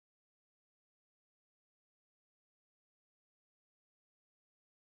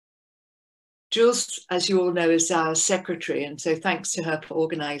Jules, as you all know, is our secretary, and so thanks to her for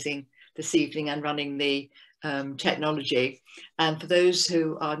organising this evening and running the technology. And for those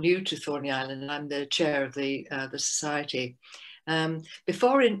who are new to Thorney Island, I'm the chair of the society.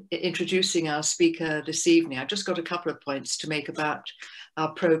 Before introducing our speaker this evening, I've just got a couple of points to make about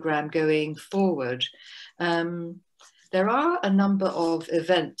our programme going forward. There are a number of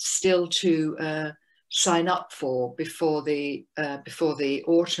events still to sign up for before the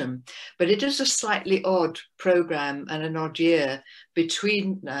autumn, but it is a slightly odd programme and an odd year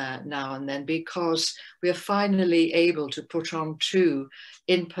between now and then, because we are finally able to put on 2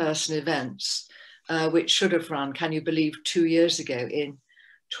 in-person events, which should have run, can you believe, 2 years ago in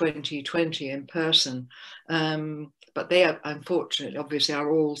 2020 in person. But they are, unfortunately, obviously, are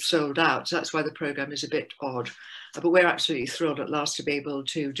all sold out. So that's why the programme is a bit odd. But we're absolutely thrilled at last to be able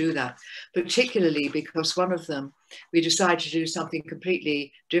to do that, particularly because one of them, we decided to do something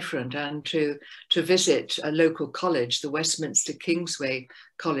completely different and to visit a local college, the Westminster Kingsway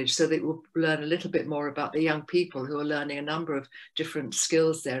College, so that we'll learn a little bit more about the young people who are learning a number of different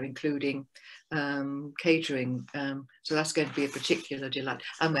skills there, including catering. So that's going to be a particular delight.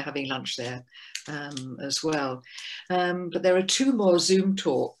 And we're having lunch there as well. But there are 2 more Zoom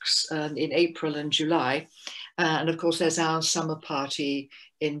talks in April and July. And of course, there's our summer party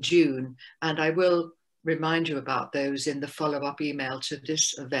in June. And I will remind you about those in the follow-up email to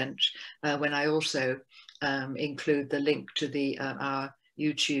this event, when I also include the link to our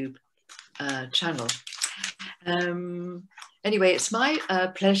YouTube channel. Anyway, it's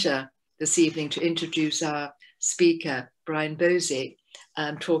my pleasure this evening to introduce our speaker, Bryan Boese,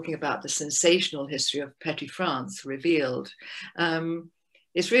 talking about the sensational history of Petty France revealed.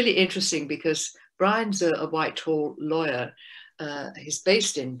 It's really interesting because Bryan's a Whitehall lawyer. He's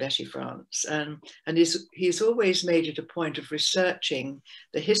based in Petty France, and he's always made it a point of researching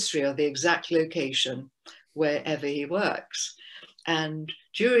the history of the exact location wherever he works. And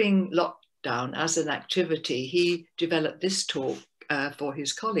during lockdown, as an activity, he developed this talk for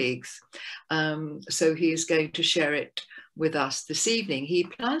his colleagues. So he is going to share it with us this evening. He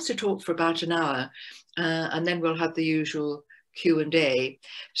plans to talk for about an hour, and then we'll have the usual Q&A.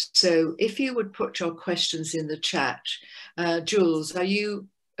 So if you would put your questions in the chat. Jules, are you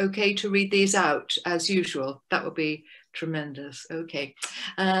okay to read these out as usual? That would be tremendous. Okay.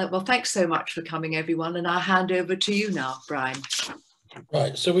 Well, thanks so much for coming, everyone, and I'll hand over to you now, Bryan.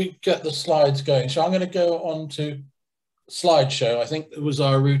 Right, so we get the slides going. So I'm going to go on to slideshow. I think it was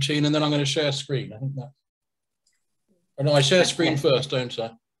our routine, and then I'm going to share screen. I think that. Oh, no, I share screen first, don't I?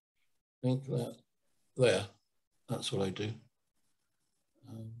 I think that there. That's what I do.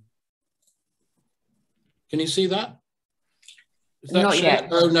 Can you see that? Is that Not shared? yet.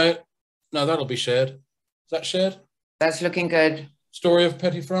 Oh no, no, that'll be shared. Is that shared? That's looking good. Story of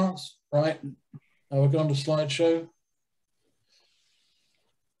Petty France, right? Now we're going to slideshow.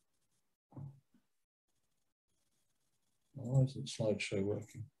 Why isn't slideshow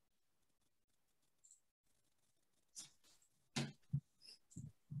working?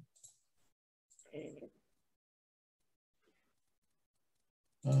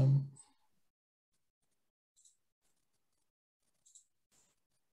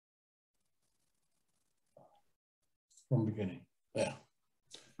 From beginning, there.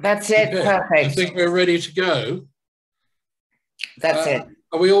 That's it, okay. Perfect. I think we're ready to go. That's it.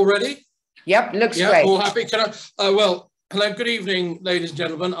 Are we all ready? Yep, looks great. All happy? Can I? Well, hello, good evening, ladies and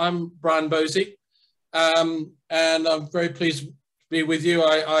gentlemen. I'm Bryan Boese, and I'm very pleased to be with you.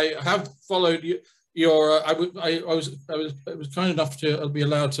 I have followed your. I was kind enough to be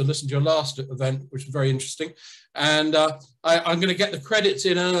allowed to listen to your last event, which was very interesting, and I'm going to get the credits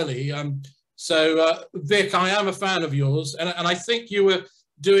in early. So, Vic, I am a fan of yours, and I think you were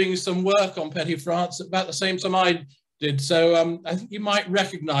doing some work on Petty France about the same time I did. So I think you might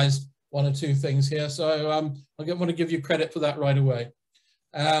recognise 1 or 2 things here. So I want to give you credit for that right away.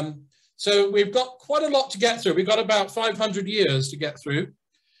 So we've got quite a lot to get through. We've got about 500 years to get through.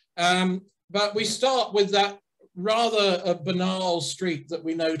 But we start with that rather banal street that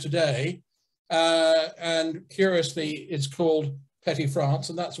we know today. And curiously, it's called Petty France,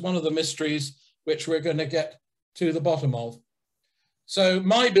 and that's one of the mysteries which we're going to get to the bottom of. So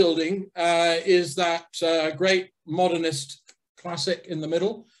my building is that great modernist classic in the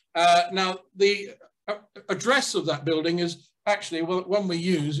middle. Now the address of that building is actually one we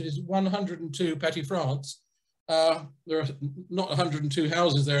use is 102 Petty France. There are not 102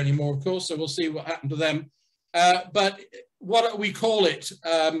 houses there anymore, of course, so we'll see what happened to them. But what we call it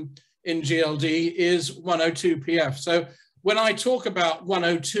in GLD is 102 PF. So when I talk about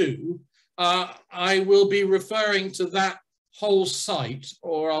 102, I will be referring to that whole site,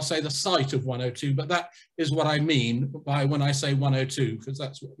 or I'll say the site of 102, but that is what I mean by when I say 102, because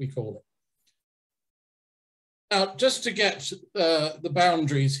that's what we call it. Now, just to get the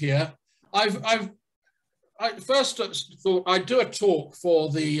boundaries here, I first thought I'd do a talk for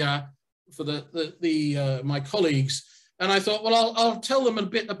my colleagues, and I thought, well, I'll tell them a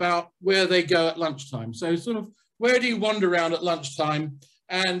bit about where they go at lunchtime. So sort of, where do you wander around at lunchtime?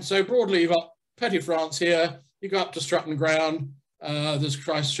 And so broadly, you've got Petty France here, you go up to Stratton Ground, there's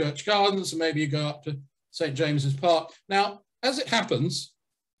Christchurch Gardens, and maybe you go up to St. James's Park. Now, as it happens,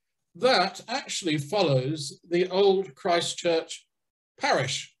 that actually follows the old Christchurch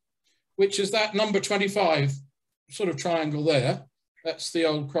parish, which is that number 25 sort of triangle there. That's the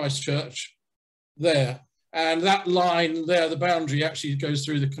old Christchurch there. And that line there, the boundary, actually goes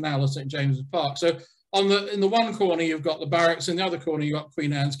through the canal of St. James's Park. So in the one corner, you've got the barracks, in the other corner, you've got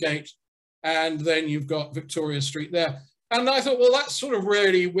Queen Anne's Gate, and then you've got Victoria Street there. And I thought, well, that's sort of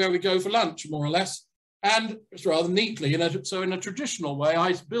really where we go for lunch, more or less. And it's rather neatly, so in a traditional way,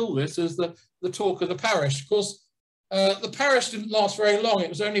 I bill this as the talk of the parish. Of course, the parish didn't last very long. It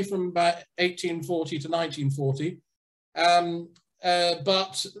was only from about 1840 to 1940.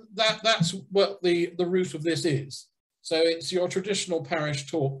 But that's what the root of this is. So it's your traditional parish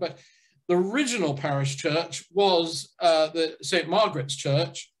talk. But the original parish church was the St. Margaret's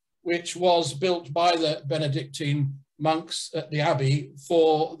Church, which was built by the Benedictine monks at the Abbey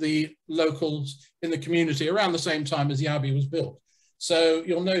for the locals in the community around the same time as the Abbey was built. So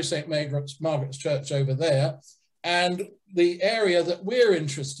you'll know St. Margaret's Church over there. And the area that we're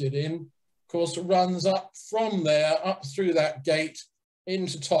interested in, of course, runs up from there, up through that gate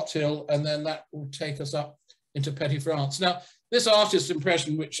into Tothill, and then that will take us up into Petty France. Now, this artist's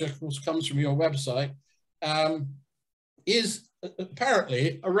impression, which of course comes from your website, is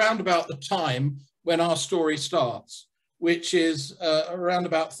apparently around about the time when our story starts, which is around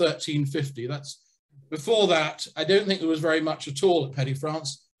about 1350. That's before that. I don't think there was very much at all at Petty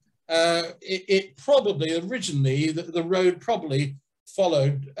France. It probably originally, the road probably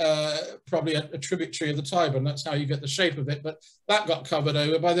followed probably a tributary of the Tiber, and that's how you get the shape of it, but that got covered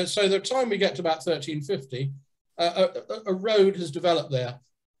over so the time we get to about 1350, a road has developed there.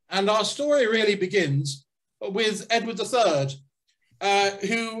 And our story really begins with Edward III,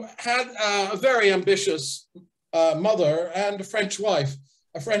 who had a very ambitious mother and a French wife,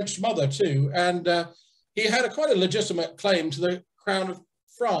 a French mother too, and he had quite a legitimate claim to the crown of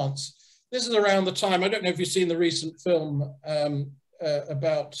France. This is around the time, I don't know if you've seen the recent film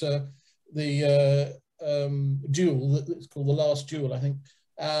about the duel, it's called The Last Duel, I think.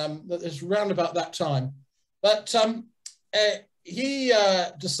 It's around about that time. But he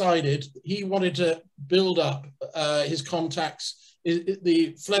decided he wanted to build up his contacts,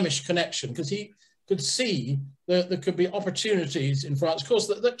 the Flemish connection, because he could see that there could be opportunities in France. Of course,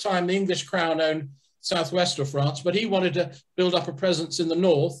 at that time, the English crown owned southwest of France, but he wanted to build up a presence in the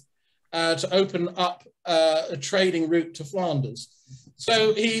north to open up a trading route to Flanders.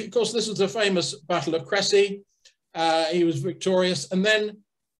 So he, of course, this was the famous Battle of Crécy. He was victorious. And then,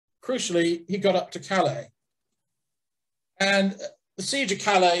 crucially, he got up to Calais. And the siege of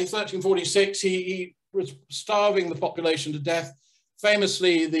Calais, 1346, he was starving the population to death.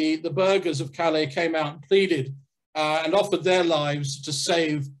 Famously, the burghers of Calais came out and pleaded and offered their lives to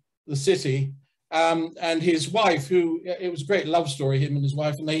save the city. And his wife, who, it was a great love story, him and his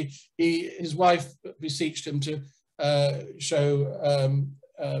wife, and his wife beseeched him to show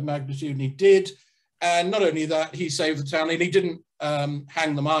magnitude, and he did. And not only that, he saved the town, and he didn't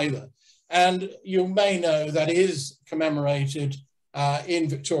hang them either. And you may know that it is commemorated in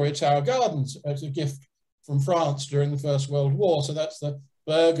Victoria Tower Gardens as a gift from France during the First World War. So that's the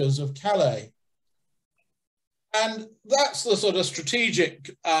burghers of Calais. And that's the sort of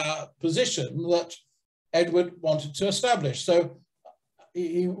strategic position that Edward wanted to establish. So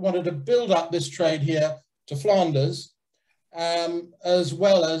he wanted to build up this trade here to Flanders, as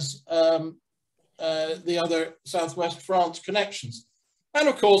well as the other Southwest France connections. And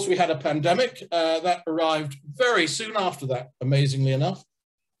of course, we had a pandemic that arrived very soon after that, amazingly enough.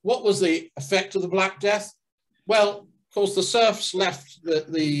 What was the effect of the Black Death? Well, of course, the serfs left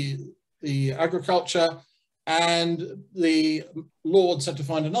the agriculture, and the lords had to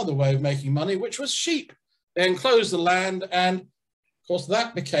find another way of making money, which was sheep. They enclosed the land, and of course,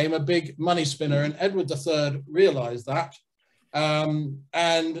 that became a big money spinner, and Edward III realized that.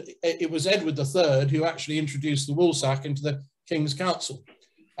 And it was Edward III who actually introduced the woolsack into the King's Council,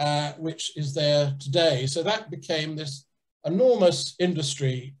 which is there today. So that became this enormous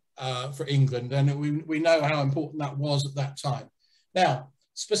industry for England, and we know how important that was at that time. Now,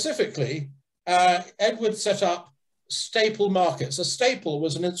 specifically, Edward set up staple markets. A staple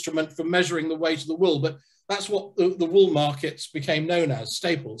was an instrument for measuring the weight of the wool, but that's what the wool markets became known as,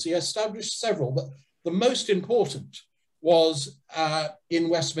 staples. He established several, but the most important was in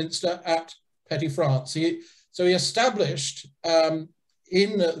Westminster at Petty France. So he established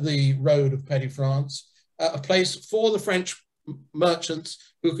in the road of Petty France a place for the French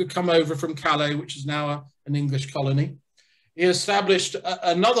merchants who could come over from Calais, which is now an English colony. He established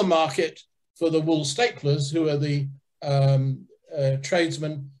another market for the wool staplers, who are the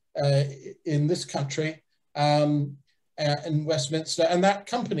tradesmen in this country, in Westminster, and that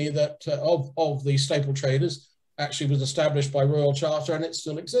company that of the staple traders actually was established by royal charter, and it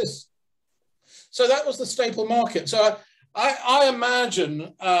still exists. So that was the staple market. So I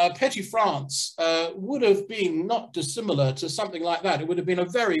imagine Petty France would have been not dissimilar to something like that. It would have been a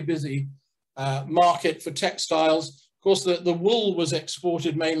very busy market for textiles. Of course, the wool was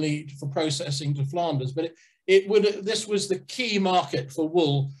exported mainly for processing to Flanders, but this was the key market for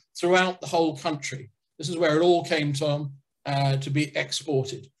wool throughout the whole country. This is where it all came from to be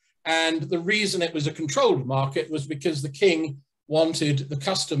exported. And the reason it was a controlled market was because the king wanted the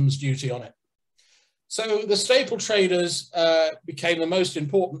customs duty on it. So the staple traders became the most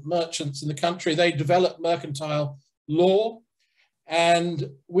important merchants in the country. They developed mercantile law,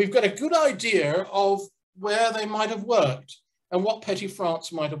 and we've got a good idea of where they might have worked and what Petty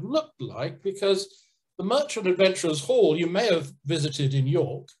France might have looked like, because the Merchant Adventurers Hall you may have visited in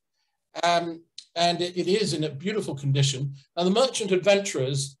York, and it is in a beautiful condition. And the merchant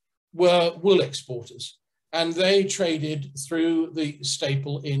adventurers were wool exporters, and they traded through the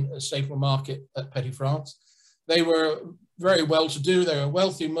staple market at Petty France. They were very well-to-do. They were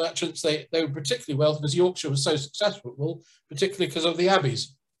wealthy merchants. They were particularly wealthy because Yorkshire was so successful at wool, particularly because of the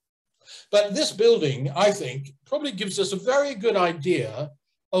abbeys. But this building, I think, probably gives us a very good idea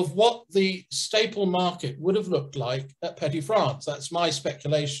of what the staple market would have looked like at Petty France. That's my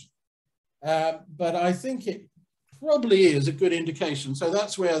speculation. But I think it probably is a good indication. So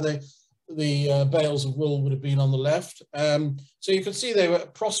that's where the bales of wool would have been on the left. So you can see they were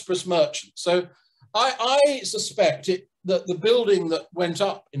prosperous merchants. So I suspect that the building that went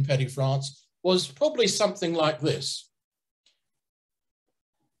up in Petty France was probably something like this.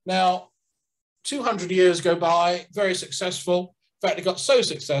 Now, 200 years go by, very successful. In fact, it got so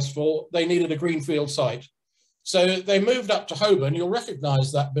successful, they needed a greenfield site. So they moved up to Holborn. You'll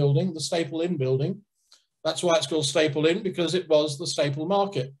recognize that building, the Staple Inn building. That's why it's called Staple Inn, because it was the staple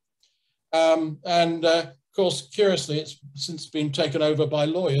market. Of course, curiously, it's since been taken over by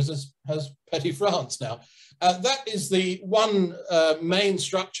lawyers, as has Petty France now. That is the one main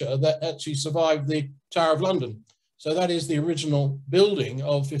structure that actually survived the Tower of London. So that is the original building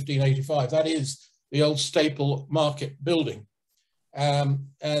of 1585. That is the old staple market building,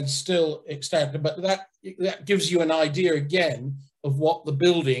 and still extant. But that gives you an idea again of what the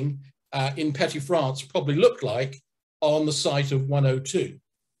building in Petty France probably looked like on the site of 102.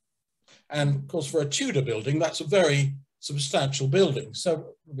 And of course, for a Tudor building, that's a very substantial building.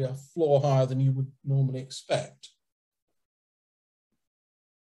 So it'll be a floor higher than you would normally expect.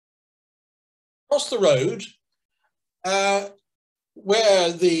 Across the road,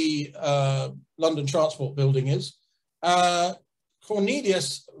 where the London Transport Building is,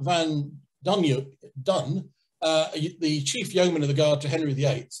 Cornelius van Dunne, the chief yeoman of the guard to Henry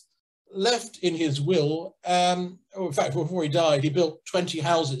VIII, left in his will, in fact, before he died, he built 20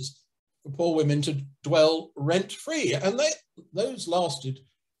 houses for poor women to dwell rent-free, and those lasted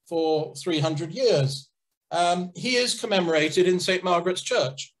for 300 years. He is commemorated in St. Margaret's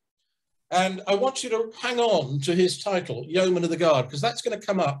Church. And I want you to hang on to his title, Yeoman of the Guard, because that's going to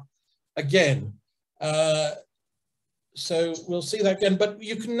come up again. So we'll see that again. But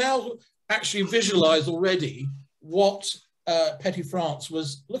you can now actually visualize already what Petty France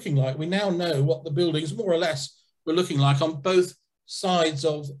was looking like. We now know what the buildings more or less were looking like on both sides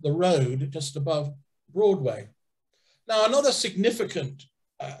of the road, just above Broadway. Now, another significant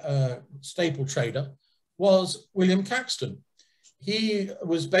staple trader was William Caxton. He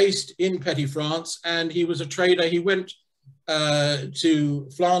was based in Petty France, and he was a trader. He went to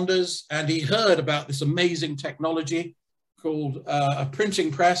Flanders, and he heard about this amazing technology called a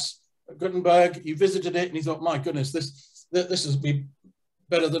printing press at Gutenberg. He visited it, and he thought, my goodness, this is be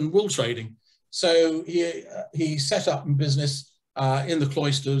better than wool trading. So he set up in business in the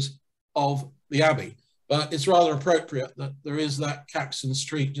cloisters of the Abbey. But it's rather appropriate that there is that Caxton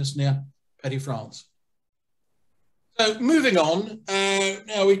Street just near Petty France. So moving on,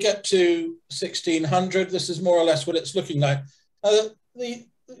 now we get to 1600. This is more or less what it's looking like. The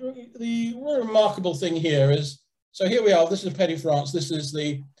remarkable thing here is, so here we are, this is Petty France. This is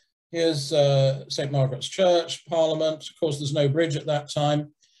the Here's St. Margaret's Church, Parliament. Of course, there's no bridge at that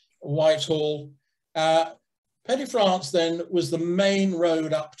time. Whitehall. Petty France then was the main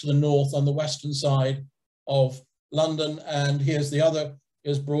road up to the north on the western side of London. And here's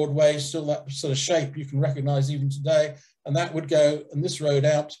Broadway, still that sort of shape you can recognize even today. And that would go, and this road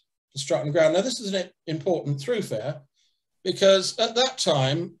out to Stratton Ground. Now, this is an important thoroughfare because at that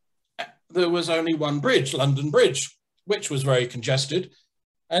time, there was only one bridge, London Bridge, which was very congested.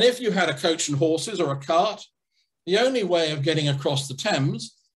 And if you had a coach and horses or a cart, the only way of getting across the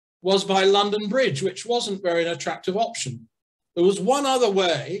Thames was by London Bridge, which wasn't very an attractive option. There was one other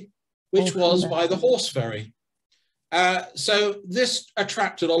way, which was by the horse ferry. So this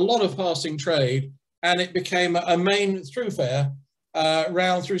attracted a lot of passing trade, and it became a main thoroughfare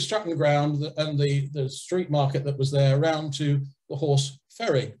round through Stratton Ground and the street market that was there, round to the horse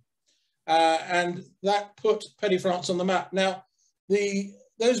ferry. And that put Petty France on the map. Now,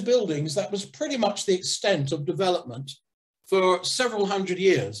 those buildings, that was pretty much the extent of development for several hundred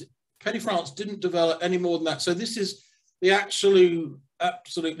years. Petty France didn't develop any more than that. So this is the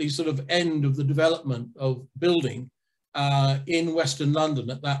absolutely sort of end of the development of building in Western London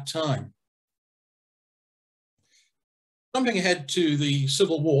at that time. Jumping ahead to the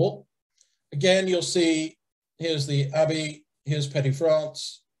Civil War, again, you'll see, here's the Abbey, here's Petty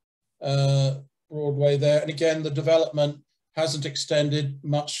France, Broadway there. And again, the development hasn't extended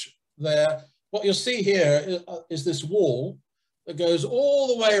much there. What you'll see here is this wall that goes all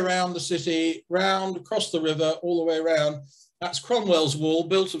the way around the city, round across the river, all the way around. That's Cromwell's wall,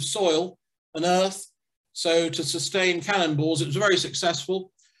 built of soil and earth. So to sustain cannonballs, it was very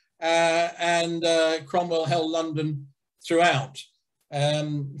successful. And Cromwell held London throughout.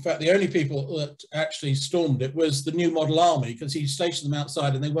 In fact, the only people that actually stormed it was the New Model Army, because he stationed them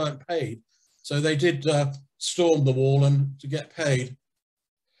outside and they weren't paid. So they did storm the wall and to get paid.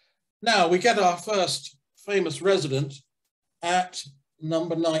 Now we get our first famous resident at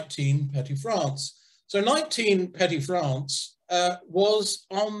number 19 Petty France. So 19 Petty France was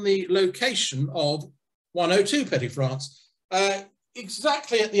on the location of 102 Petty France,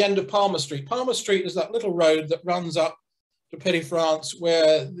 exactly at the end of Palmer Street. Palmer Street is that little road that runs up to Petty France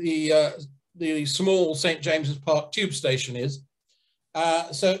where the small St. James's Park tube station is.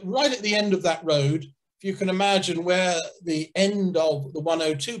 So right at the end of that road, if you can imagine where the end of the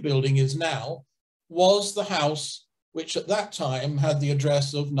 102 building is now, was the house which at that time had the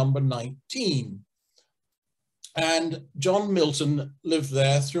address of number 19. And John Milton lived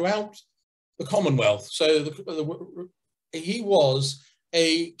there throughout the Commonwealth. So he was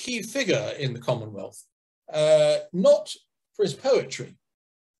a key figure in the Commonwealth, not for his poetry,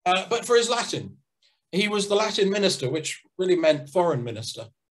 but for his Latin. He was the Latin minister, which really meant foreign minister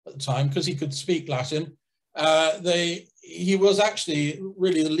at the time, because he could speak Latin. He was actually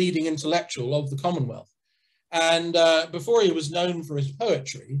really the leading intellectual of the Commonwealth. And before he was known for his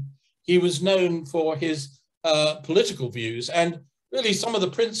poetry, he was known for his political views. And really some of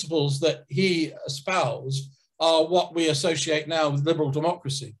the principles that he espoused are what we associate now with liberal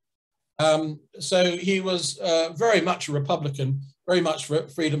democracy. So he was very much a Republican, very much for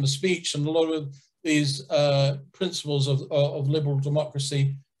freedom of speech, and a lot of these principles of liberal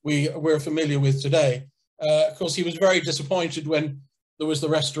democracy we're familiar with today. Of course, he was very disappointed when there was the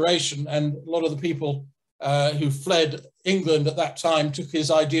Restoration, and a lot of the people who fled England at that time took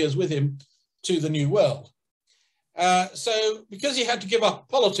his ideas with him to the New World. So because he had to give up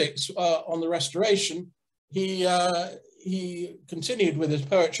politics on the Restoration, he continued with his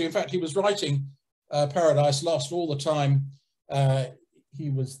poetry. In fact, he was writing Paradise Lost all the time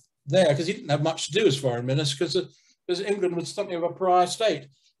he was there, because he didn't have much to do as foreign minister, because England was something of a pariah state.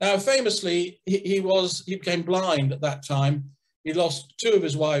 Now, famously, he became blind at that time. He lost 2 of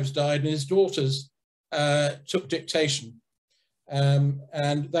his wives died, and his daughters took dictation.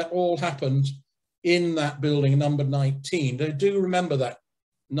 And that all happened in that building, number 19. They do remember that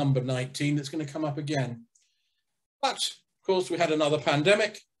number 19. It's going to come up again. But, of course, we had another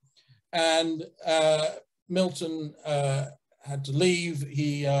pandemic, and Milton had to leave.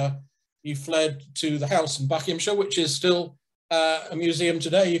 He fled to the house in Buckinghamshire, which is still a museum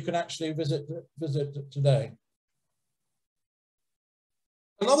today. You can actually visit today.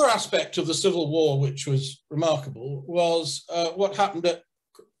 Another aspect of the Civil War, which was remarkable, was what happened at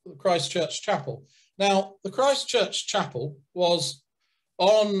Christchurch Chapel. Now, the Christchurch Chapel was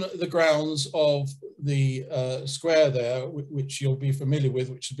on the grounds of the square there, which you'll be familiar with,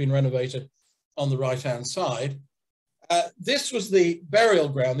 which has been renovated on the right-hand side. This was the burial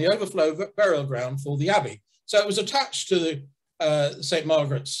ground, the overflow burial ground for the Abbey. So it was attached to the St.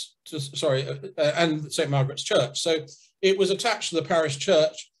 Margaret's, and St. Margaret's Church. So it was attached to the parish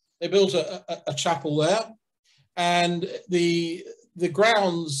church, They built a chapel there, and the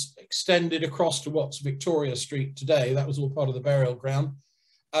grounds extended across to what's Victoria Street today. That was all part of the burial ground.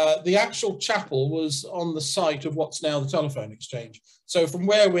 The actual chapel was on the site of what's now the telephone exchange. So from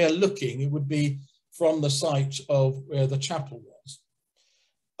where we're looking, it would be from the site of where the chapel was.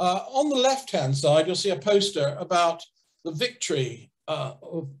 On the left-hand side, you'll see a poster about the victory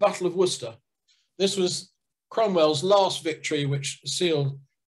of Battle of Worcester. This was Cromwell's last victory, which sealed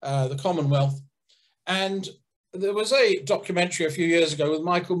the Commonwealth. And there was a documentary a few years ago with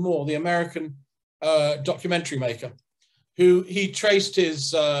Michael Moore, the American documentary maker, who he traced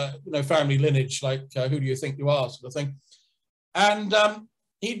his family lineage, like who do you think you are, sort of thing. And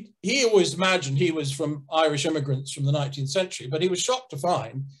he always imagined he was from Irish immigrants from the 19th century, but he was shocked to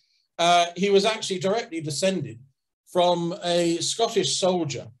find he was actually directly descended from a Scottish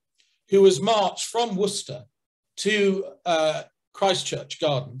soldier who was marched from Worcester to Christchurch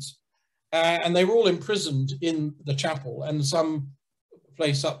Gardens. And they were all imprisoned in the chapel and some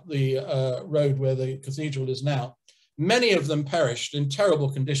place up the road where the cathedral is now. Many of them perished in terrible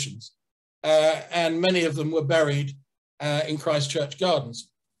conditions, and many of them were buried in Christchurch Gardens.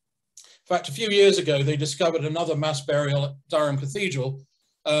 In fact, a few years ago, they discovered another mass burial at Durham Cathedral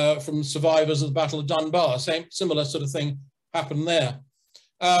from survivors of the Battle of Dunbar. Similar sort of thing happened there.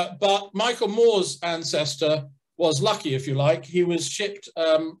 But Michael Moore's ancestor was lucky, if you like. He was shipped,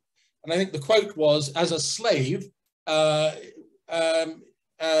 and I think the quote was, as a slave to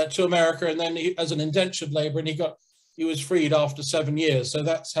America, and then as an indentured labourer, and he was freed after 7 years. So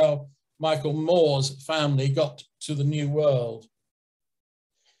that's how Michael Moore's family got to the New World.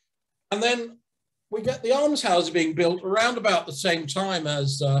 And then we get the almshouses being built around about the same time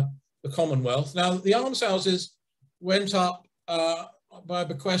as the Commonwealth. Now, the almshouses went up by a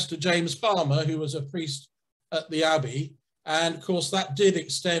bequest to James Palmer, who was a priest at the Abbey. And of course, that did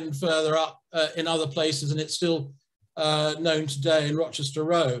extend further up in other places, and it's still known today in Rochester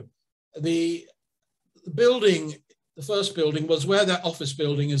Row. The building, the first building, was where that office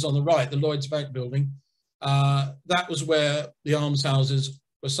building is on the right, the Lloyds Bank building. That was where the almshouses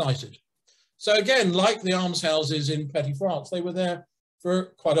were sited. So again, like the almshouses in Petty France, they were there for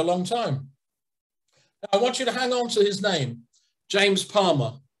quite a long time. Now, I want you to hang on to his name, James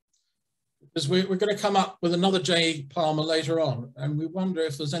Palmer, because we're going to come up with another J. Palmer later on, and we wonder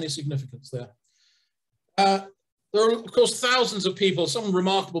if there's any significance there. There are, of course, thousands of people, some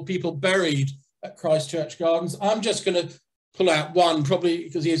remarkable people buried at Christchurch Gardens. I'm just going to pull out one, probably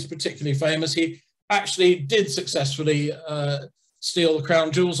because he is particularly famous. He actually did successfully steal the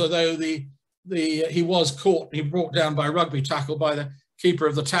crown jewels, although he was caught, he brought down by rugby tackle by the keeper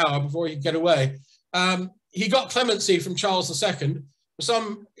of the tower before he could get away. He got clemency from Charles II.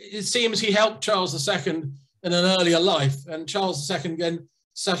 It seems he helped Charles II in an earlier life, and Charles II again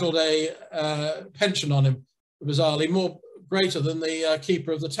settled a pension on him, bizarrely, more greater than the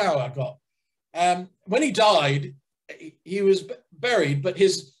keeper of the tower got. When he died, he was buried, but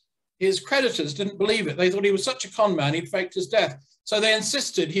his creditors didn't believe it. They thought he was such a con man, he'd faked his death. So they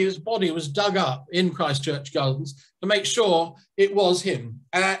insisted his body was dug up in Christchurch Gardens to make sure it was him.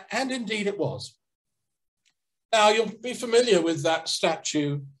 And indeed it was. Now, you'll be familiar with that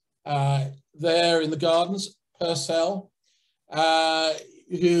statue there in the gardens, Purcell,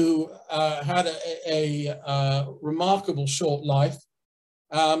 who had a remarkable short life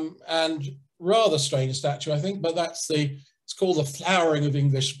and rather strange statue, I think, but it's called the flowering of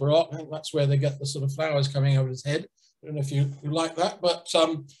English baroque. I think that's where they get the sort of flowers coming out of his head. I don't know if you like that, but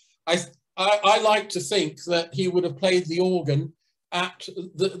I like to think that he would have played the organ at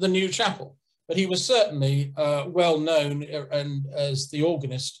the new chapel. But he was certainly well known, and as the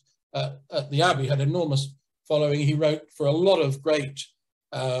organist at the Abbey, had enormous following. He wrote for a lot of great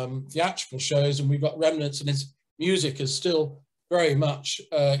theatrical shows, and we've got remnants, and his music is still very much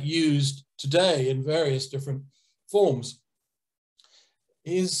used today in various different forms.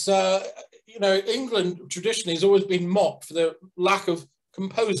 England traditionally has always been mocked for the lack of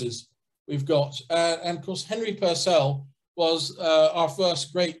composers we've got. And of course, Henry Purcell was our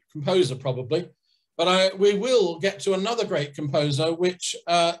first great composer, probably. But we will get to another great composer, which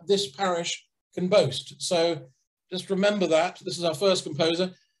this parish can boast. So just remember that. This is our first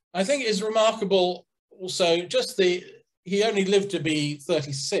composer. I think it is remarkable also, he only lived to be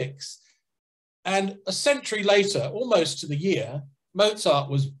 36. And a century later, almost to the year, Mozart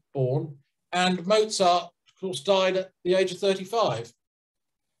was born. And Mozart, of course, died at the age of 35.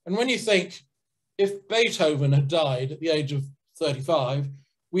 And when you think, if Beethoven had died at the age of 35,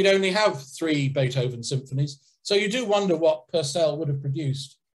 we'd only have 3 Beethoven symphonies. So you do wonder what Purcell would have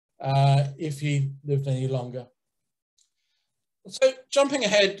produced if he lived any longer. So jumping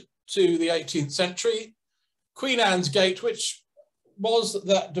ahead to the 18th century. Queen Anne's Gate, which was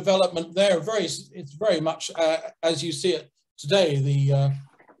that development there, it's very much as you see it today,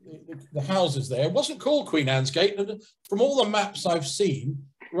 the houses there. It wasn't called Queen Anne's Gate, and from all the maps I've seen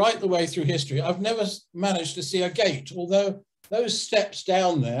right the way through history, I've never managed to see a gate, although those steps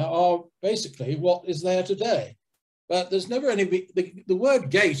down there are basically what is there today. But there's never any, the word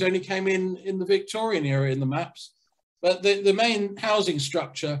gate only came in the Victorian era in the maps, but the main housing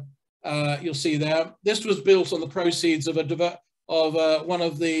structure you'll see there, this was built on the proceeds of one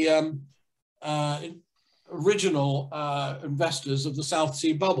of the original investors of the South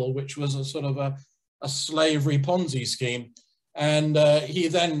Sea Bubble, which was a sort of a slavery Ponzi scheme. And he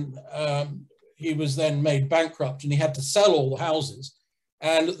was then made bankrupt and he had to sell all the houses.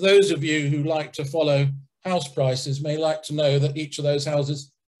 And those of you who like to follow house prices may like to know that each of those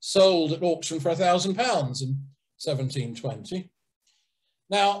houses sold at auction for £1,000 in 1720.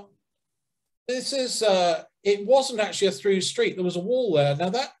 Now, this is, it wasn't actually a through street, there was a wall there. Now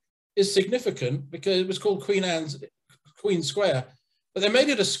that is significant because it was called Queen Square, but they made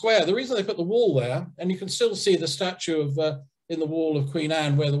it a square. The reason they put the wall there, and you can still see the statue of, in the wall of Queen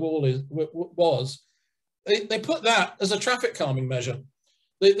Anne where the wall was, they put that as a traffic calming measure.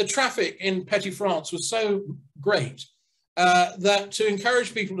 The traffic in Petty France was so great that to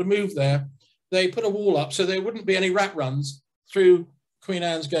encourage people to move there, they put a wall up so there wouldn't be any rat runs through Queen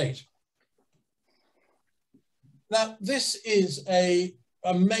Anne's Gate. Now, this is an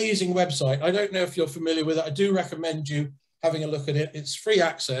amazing website. I don't know if you're familiar with it. I do recommend you having a look at it. It's free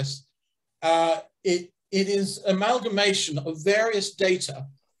access. It is amalgamation of various data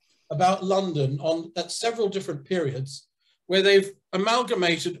about London at several different periods, where they've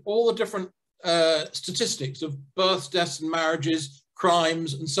amalgamated all the different statistics of births, deaths and marriages,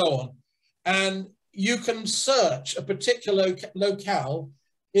 crimes and so on. And you can search a particular locale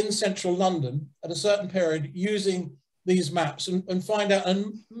in central London at a certain period using these maps and find out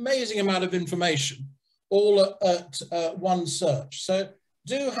an amazing amount of information all at one search. So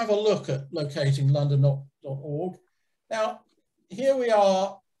do have a look at locatinglondon.org. Now, here we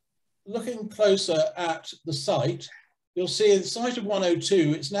are looking closer at the site. You'll see the site of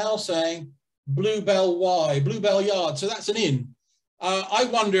 102, it's now saying Bluebell Yard, so that's an inn. I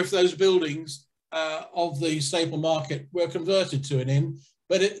wonder if those buildings of the Staple Market were converted to an inn,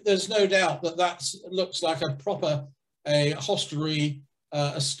 but there's no doubt that that looks like a proper hostelry,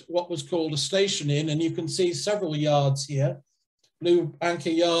 what was called a station inn, and you can see several yards here. Blue Anchor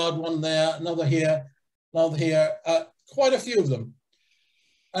Yard, one there, another here, quite a few of them.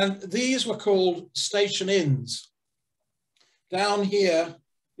 And these were called station inns. Down here,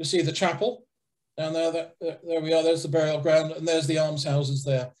 you see the chapel. Down there, there we are, there's the burial ground, and there's the almshouses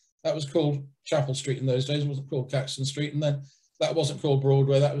there. That was called Chapel Street in those days, it wasn't called Caxton Street, and then that wasn't called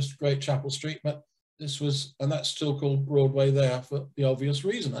Broadway, that was Great Chapel Street, but this was, and that's still called Broadway there for the obvious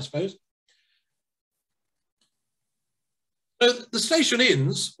reason, I suppose. So the station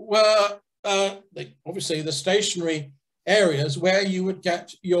inns were obviously the stationary areas where you would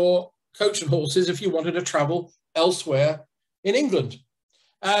get your coach and horses if you wanted to travel elsewhere in England.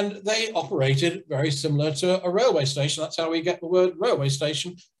 And they operated very similar to a railway station. That's how we get the word railway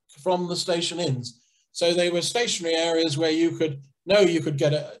station, from the station inns. So they were stationary areas where you could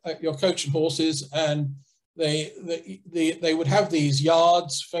get your coach and horses, and they would have these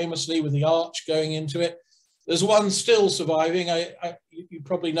yards, famously with the arch going into it. There's one still surviving. You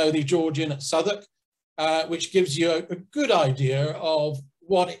probably know the George Inn at Southwark, which gives you a good idea of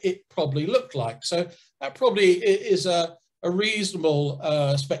what it probably looked like. So that probably is a reasonable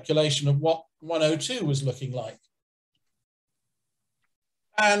speculation of what 102 was looking like.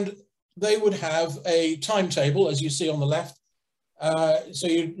 And they would have a timetable, as you see on the left. So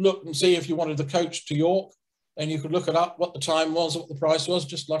you look and see if you wanted the coach to York, and you could look it up, what the time was, what the price was,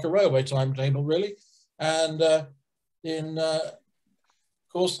 just like a railway timetable, really. And of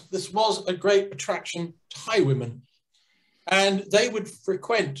course, this was a great attraction to highwaymen. And they would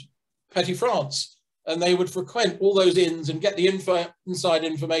frequent Petty France, and they would frequent all those inns and get the inside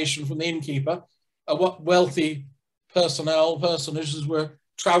information from the innkeeper of what wealthy personages were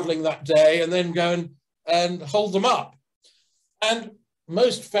traveling that day, and then go and hold them up. And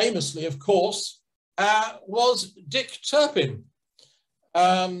most famously, of course, was Dick Turpin,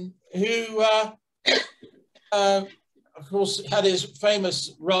 who, of course, had his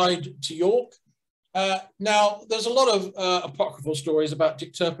famous ride to York. Now, there's a lot of apocryphal stories about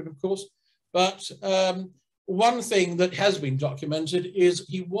Dick Turpin, of course, but one thing that has been documented is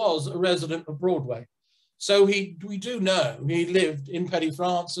he was a resident of Broadway. So we do know he lived in Petty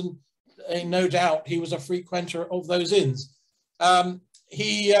France, and no doubt he was a frequenter of those inns.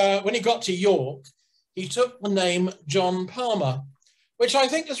 when he got to York, he took the name John Palmer, which I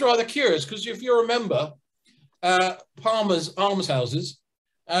think is rather curious, because if you remember, Palmer's Almshouses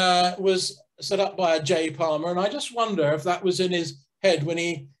was set up by a J. Palmer, and I just wonder if that was in his head when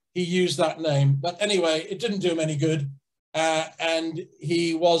he used that name. But anyway, it didn't do him any good, and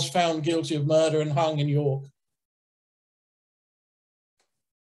he was found guilty of murder and hung in York.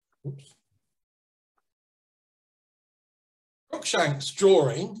 Oops. Cruikshank's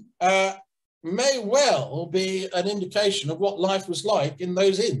drawing may well be an indication of what life was like in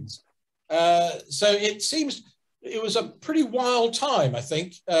those inns. So it seems it was a pretty wild time, I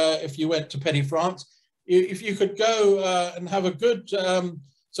think, if you went to Petty France. If you could go and have a good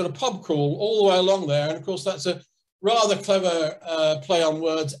sort of pub crawl all the way along there, and of course that's a rather clever play on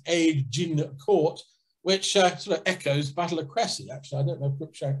words, Aid Gin Court, which sort of echoes Battle of Cressy, actually. I don't know if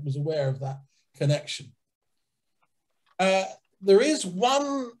Cruikshank was aware of that connection. There is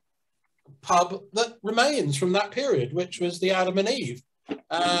one pub that remains from that period, which was the Adam and Eve,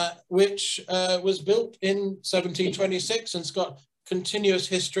 which was built in 1726 and it's got continuous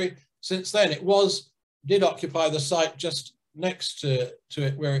history since then. It did occupy the site just next to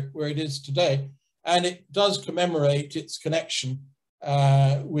it where it is today, and it does commemorate its connection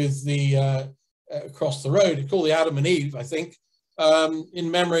with the across the road. It's called the Adam and Eve, I think,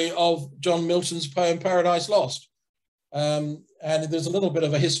 in memory of John Milton's poem Paradise Lost. And there's a little bit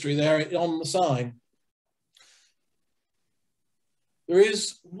of a history there on the sign. There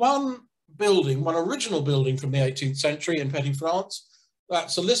is one building, one original building from the 18th century in Petty France.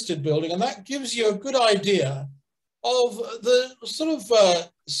 That's a listed building, and that gives you a good idea of the sort of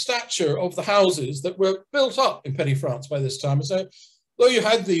stature of the houses that were built up in Petty France by this time. And so, though you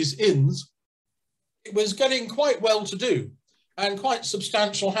had these inns, it was getting quite well to do and quite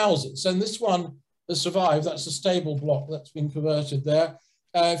substantial houses. And this one has survived. That's a stable block that's been converted there.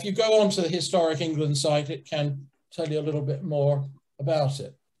 If you go onto the Historic England site, it can tell you a little bit more about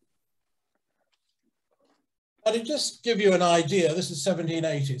it. But to just give you an idea, this is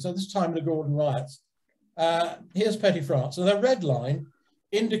 1780, so this time of the Gordon riots. Here's Petty France, and the red line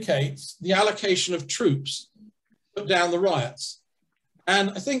indicates the allocation of troops put down the riots.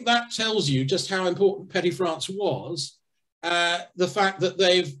 And I think that tells you just how important Petty France was, the fact that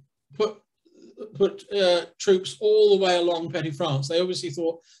they've put troops all the way along Petty France. They obviously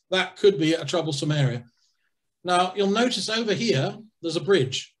thought that could be a troublesome area. Now, you'll notice over here, there's a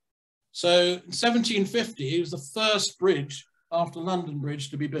bridge. So in 1750, it was the first bridge after London Bridge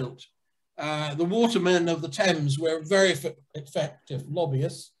to be built. The watermen of the Thames were very effective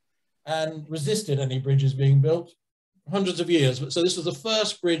lobbyists and resisted any bridges being built for hundreds of years. But so this was the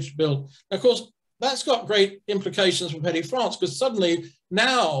first bridge built. Now, of course, that's got great implications for Petty France, because suddenly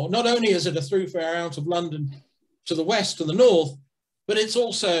now, not only is it a thoroughfare out of London to the west and the north, but it's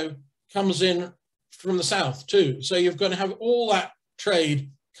also comes in from the south too. So you're going to have all that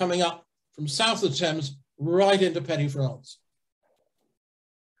trade coming up from south of the Thames right into Petty France.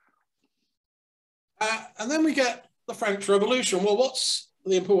 And then we get the French Revolution. Well, what's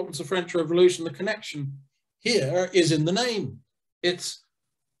the importance of French Revolution? The connection here is in the name. It's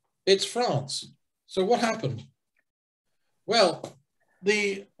France. So what happened? Well,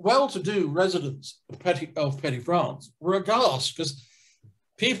 the well-to-do residents of Petty France were aghast, because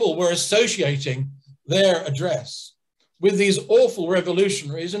people were associating their address with these awful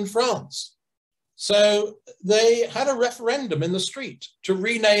revolutionaries in France. So they had a referendum in the street to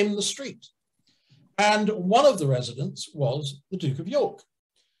rename the street. And one of the residents was the Duke of York,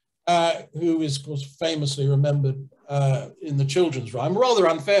 who is, of course, famously remembered in the children's rhyme, rather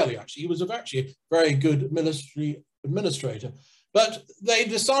unfairly, actually. He was actually a very good military administrator. But they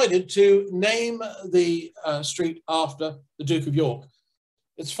decided to name the street after the Duke of York.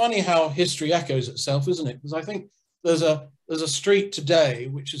 It's funny how history echoes itself, isn't it? Because I think there's a street today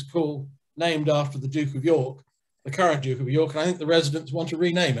which is named after the Duke of York, the current Duke of York, and I think the residents want to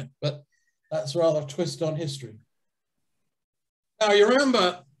rename it, but that's rather a twist on history. Now, you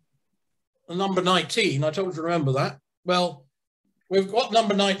remember number 19, I told you to remember that. Well, we've got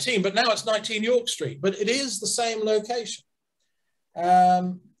number 19, but now it's 19 York Street, but it is the same location.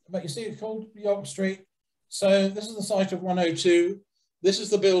 But you see it's called York Street. So this is the site of 102. This is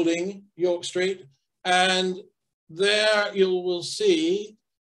the building, York Street, and there you will see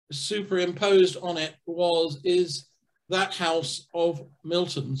superimposed on it is that house of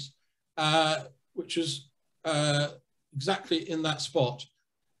Milton's, which is exactly in that spot.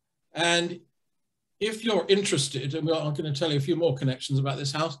 And if you're interested, and I'm going to tell you a few more connections about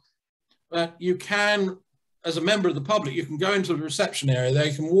this house, you can, as a member of the public, you can go into the reception area there,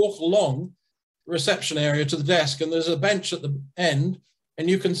 you can walk along the reception area to the desk, and there's a bench at the end, and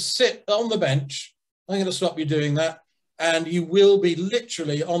you can sit on the bench. I'm going to stop you doing that. And you will be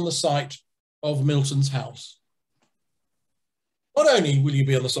literally on the site of Milton's house. Not only will you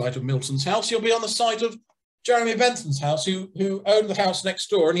be on the site of Milton's house, you'll be on the site of Jeremy Benson's house, who owned the house next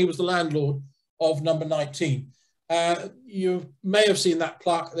door, and he was the landlord of number 19. You may have seen that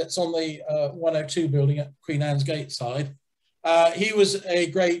plaque that's on the 102 building at Queen Anne's Gate side. He was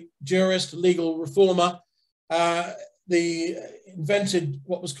a great jurist, legal reformer. He invented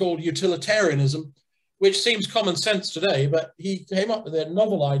what was called utilitarianism, which seems common sense today, but he came up with a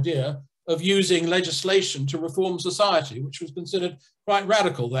novel idea of using legislation to reform society, which was considered quite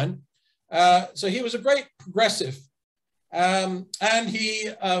radical then. So he was a great progressive, and he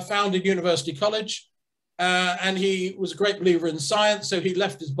founded University College, and he was a great believer in science, so he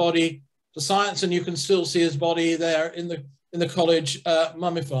left his body to science, and you can still see his body there in the college,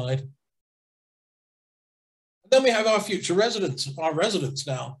 mummified. Then we have our future residents, our residents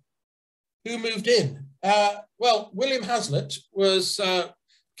now. Who moved in? Well, William Hazlitt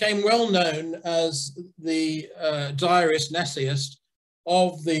became well known as the diarist and essayist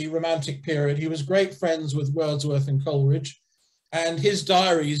of the Romantic period. He was great friends with Wordsworth and Coleridge, and his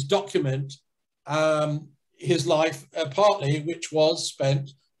diaries document his life partly, which was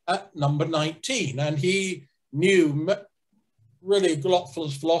spent at number 19. And he knew really a lot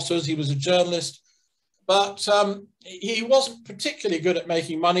of philosophers. He was a journalist, but he wasn't particularly good at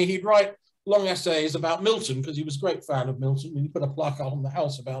making money. He'd write long essays about Milton because he was a great fan of Milton, and he put a plaque on the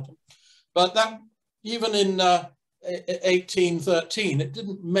house about him. But that, even in 1813, it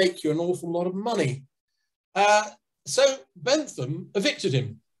didn't make you an awful lot of money. So Bentham evicted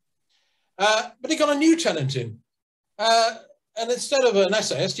him, but he got a new tenant in. And instead of an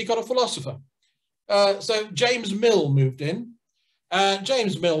essayist, he got a philosopher. So James Mill moved in.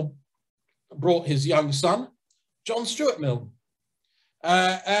 James Mill brought his young son, John Stuart Mill.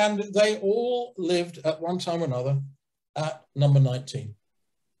 And they all lived at one time or another at number 19,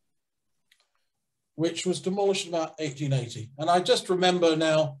 which was demolished in about 1880. And I just remember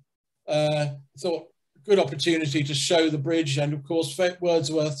now, thought good opportunity to show the bridge, and of course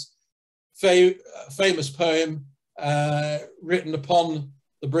Wordsworth's famous poem written upon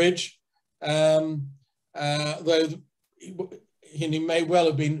the bridge, though he may well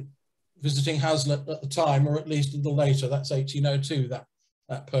have been visiting Hazlitt at the time, or at least a little later. That's 1802, that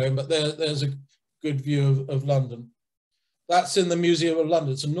poem, but there's a good view of London. That's in the Museum of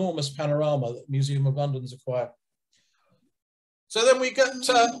London. It's an enormous panorama that the Museum of London's acquired. So then we get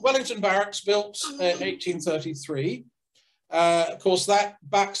Wellington Barracks, built in 1833. Of course, that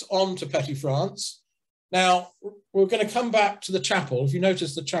backs on to Petty France. Now, we're going to come back to the chapel. If you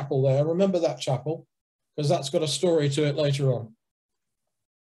notice the chapel there, remember that chapel, because that's got a story to it later on.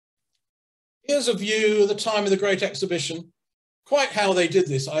 Here's a view of the time of the Great Exhibition. Quite how they did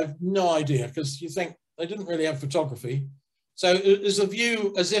this, I have no idea, because you think they didn't really have photography. So it is a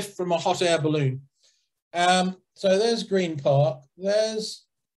view as if from a hot air balloon. So there's Green Park, there's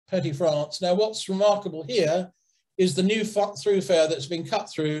Petty France. Now what's remarkable here is the new thoroughfare that's been cut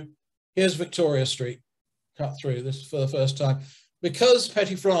through. Here's Victoria Street, cut through this for the first time. Because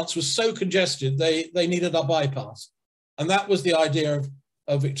Petty France was so congested, they needed a bypass. And that was the idea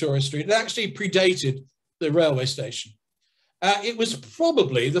of Victoria Street. It actually predated the railway station. It was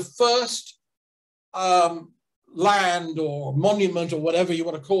probably the first land or monument or whatever you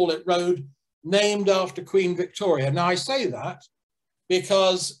want to call it, road named after Queen Victoria. Now I say that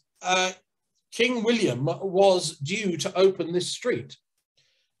because King William was due to open this street,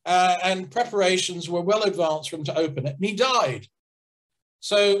 and preparations were well advanced for him to open it, and he died.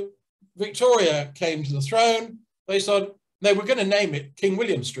 So Victoria came to the throne. They said they were going to name it King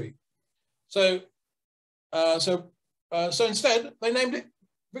William Street. So instead they named it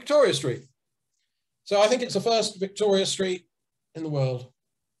Victoria Street. So I think it's the first Victoria Street in the world.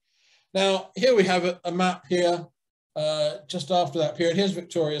 Now, here we have a map here, just after that period. Here's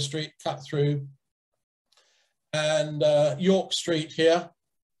Victoria Street cut through, and York Street here,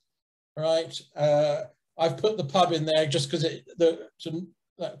 right? I've put the pub in there just because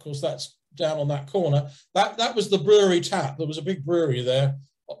of course, that's down on that corner. That was the brewery tap. There was a big brewery there.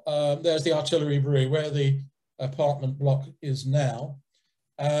 There's the Artillery Brewery, where the apartment block is now.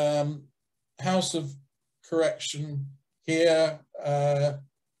 House of Correction here, of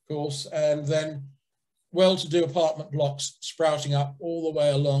course, and then well-to-do apartment blocks sprouting up all the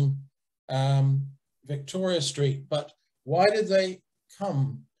way along Victoria Street. But why did they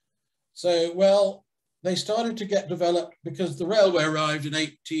come? So, well, they started to get developed because the railway arrived in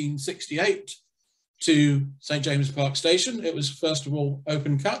 1868 to St. James's Park Station. It was first of all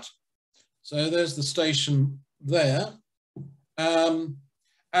open cut. So there's the station there.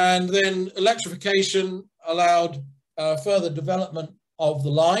 And then electrification allowed further development of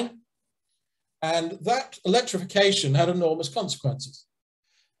the line. And that electrification had enormous consequences.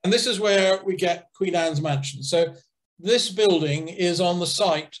 And this is where we get Queen Anne's Mansion. So this building is on the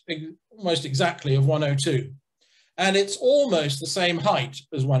site almost exactly of 102. And it's almost the same height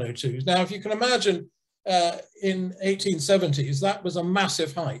as 102. Now, if you can imagine, in 1870s, that was a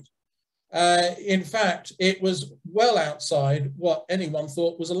massive height. In fact, it was well outside what anyone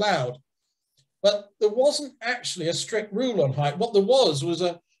thought was allowed. But there wasn't actually a strict rule on height. What there was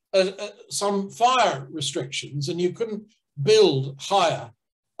some fire restrictions, and you couldn't build higher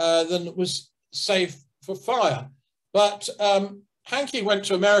than was safe for fire. But Hankey went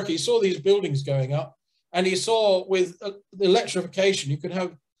to America, he saw these buildings going up, and he saw with the electrification, you could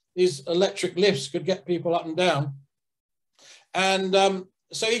have these electric lifts, could get people up and down. And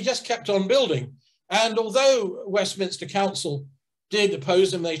so he just kept on building. And although Westminster Council did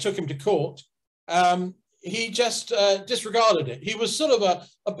oppose him, they took him to court, he just disregarded it. He was sort of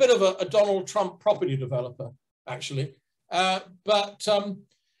a bit of a Donald Trump property developer, actually. And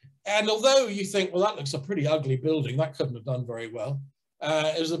although you think, well, that looks a pretty ugly building, that couldn't have done very well.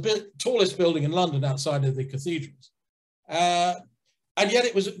 It was the tallest building in London outside of the cathedrals. And yet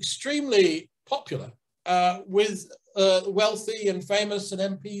it was extremely popular with wealthy and famous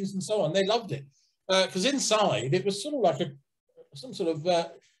and MPs and so on. They loved it because inside it was sort of like some sort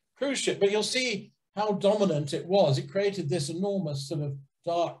of cruise ship, but you'll see how dominant it was. It created this enormous sort of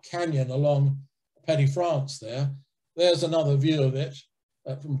dark canyon along Petty France there. There's another view of it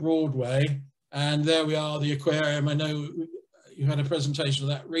from Broadway. And there we are, the aquarium. I know you had a presentation of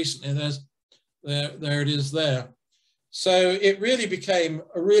that recently. There it is there. So it really became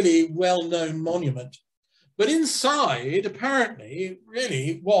a really well-known monument. But inside, apparently, it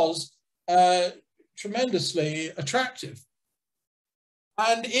really was tremendously attractive.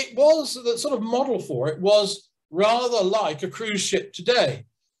 And it was, the sort of model for it was rather like a cruise ship today.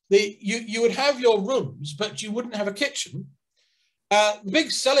 You would have your rooms, but you wouldn't have a kitchen. The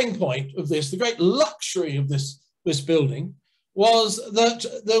big selling point of this, the great luxury of this building, was that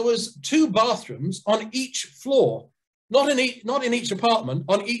there was 2 bathrooms on each floor, not in each apartment,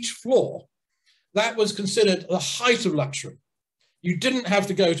 on each floor. That was considered the height of luxury. You didn't have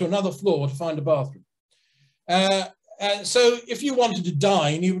to go to another floor to find a bathroom. So if you wanted to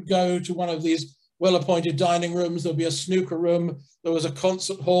dine, you would go to one of these well-appointed dining rooms. There'd be a snooker room. There was a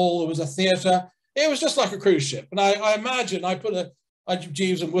concert hall. There was a theatre. It was just like a cruise ship. And I imagine, I put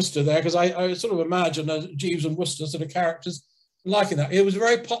Jeeves and Wooster there because I sort of imagine Jeeves and Wooster sort of characters liking that. It was a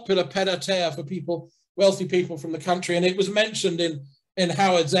very popular pied-à-terre for people, wealthy people from the country. And it was mentioned in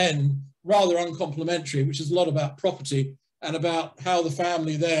Howard's End, rather uncomplimentary, which is a lot about property and about how the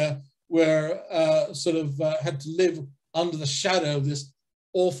family there were had to live under the shadow of this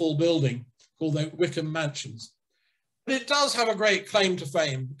awful building called the Wickham Mansions. But it does have a great claim to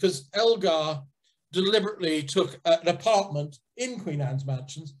fame because Elgar deliberately took an apartment in Queen Anne's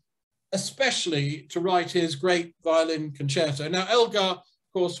Mansions, especially to write his great violin concerto. Now, Elgar, of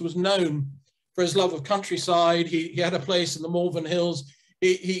course, was known for his love of countryside. He had a place in the Malvern Hills.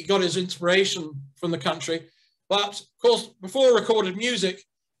 He got his inspiration from the country. But, of course, before recorded music,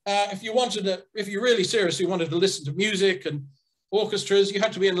 if you really seriously wanted to listen to music and orchestras, you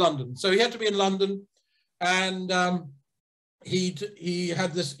had to be in London. So he had to be in London, and he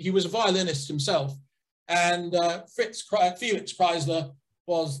was a violinist himself. And Felix Kreisler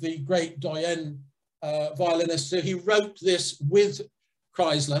was the great doyen violinist. So he wrote this with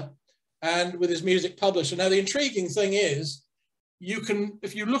Kreisler and with his music publisher. Now, the intriguing thing is,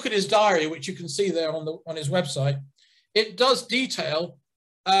 if you look at his diary, which you can see there on his website, it does detail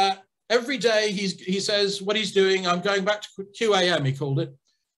every day he says what he's doing. I'm going back to QAM, he called it,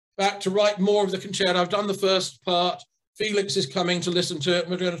 back to write more of the concerto. I've done the first part. Felix is coming to listen to it.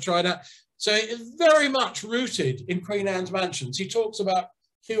 We're going to try that. So it's very much rooted in Queen Anne's Mansions. He talks about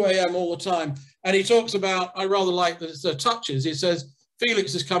QAM all the time. And he talks about, I rather like the touches. He says,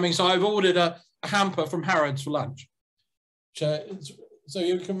 Felix is coming, so I've ordered a hamper from Harrods for lunch. So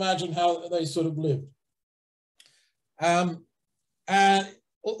you can imagine how they sort of lived. And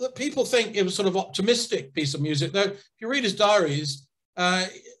people think it was sort of optimistic piece of music, though if you read his diaries,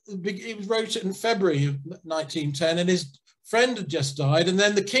 he wrote it in February of 1910, and his friend had just died, and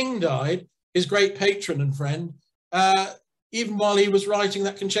then the king died, his great patron and friend, even while he was writing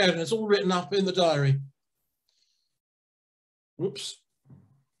that concerto, and it's all written up in the diary. Whoops.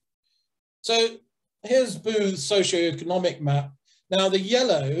 So here's Booth's socioeconomic map. Now the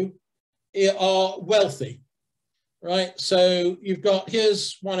yellow are wealthy, right? So you've got,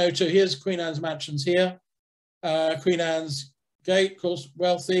 here's 102, here's Queen Anne's Mansions here, Queen Anne's Gate, of course,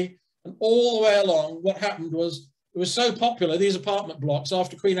 wealthy. And all the way along, what happened was, it was so popular, these apartment blocks,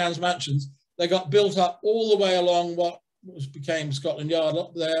 after Queen Anne's mansions, they got built up all the way along what became Scotland Yard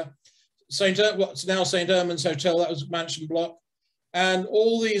up there. What's now St. Erman's Hotel, that was a mansion block. And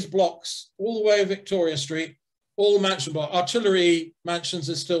all these blocks, all the way Victoria Street, all mansion block, Artillery Mansions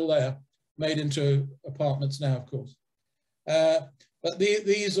is still there, made into apartments now, of course. But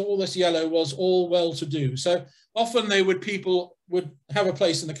all this yellow was all well-to-do. So often people would have a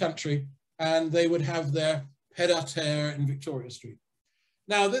place in the country and they would have their pied-à-terre in Victoria Street.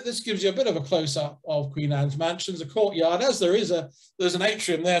 Now, this gives you a bit of a close-up of Queen Anne's mansions, a courtyard, as there's an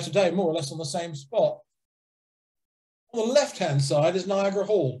atrium there today, more or less on the same spot. On the left-hand side is Niagara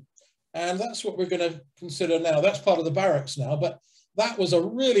Hall, and that's what we're going to consider now. That's part of the barracks now, but that was a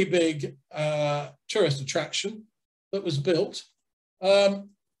really big tourist attraction that was built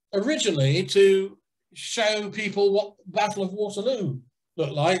originally to show people what the Battle of Waterloo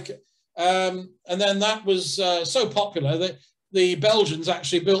looked like. And then that was so popular that the Belgians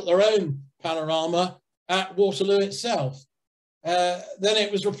actually built their own panorama at Waterloo itself. Then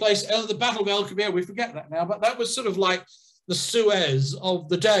it was replaced, the Battle of El Kabir, we forget that now, but that was sort of like the Suez of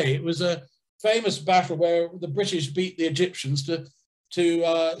the day. It was a famous battle where the British beat the Egyptians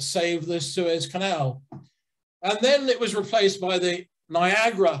to save the Suez Canal. And then it was replaced by the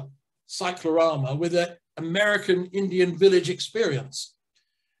Niagara cyclorama with an American Indian village experience.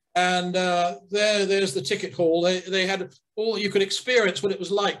 And there's the ticket hall. They had you could experience what it was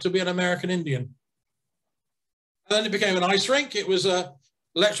like to be an American Indian. And then it became an ice rink. It was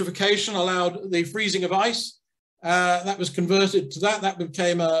electrification allowed the freezing of ice. That was converted to that. That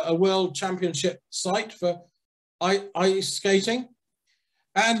became a world championship site for ice skating.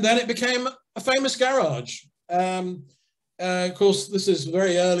 And then it became a famous garage. Of course, this is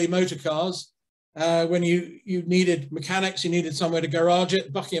very early motor cars. When you needed mechanics, you needed somewhere to garage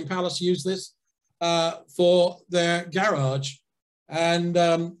it. Buckingham Palace used this for their garage. And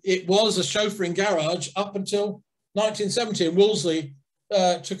it was a chauffeuring garage up until 1970. And Wolseley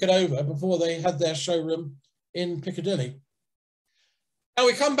took it over before they had their showroom in Piccadilly. Now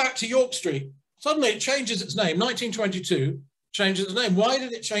we come back to York Street. Suddenly it changes its name. 1922 changes its name. Why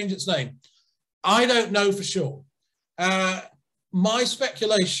did it change its name? I don't know for sure. My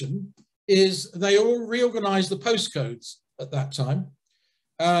speculation is they all reorganized the postcodes at that time.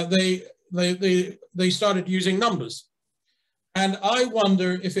 They started using numbers. And I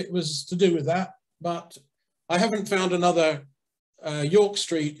wonder if it was to do with that, but I haven't found another York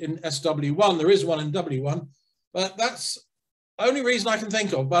Street in SW1. There is one in W1, but that's the only reason I can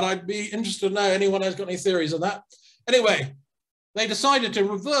think of, but I'd be interested to know anyone has got any theories on that. Anyway, they decided to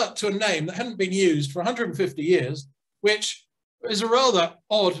revert to a name that hadn't been used for 150 years, which is a rather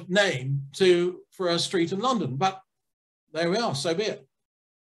odd name for a street in London, but there we are, so be it.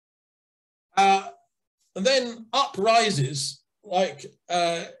 And then up rises like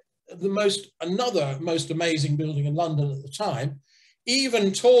another most amazing building in London at the time,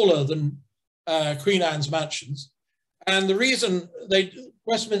 even taller than Queen Anne's mansions. And the reason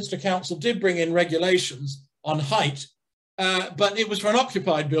Westminster Council did bring in regulations on height, but it was for an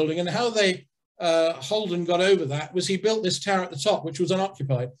occupied building, and how Holden got over that was he built this tower at the top, which was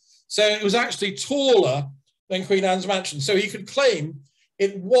unoccupied. So it was actually taller than Queen Anne's mansion. So he could claim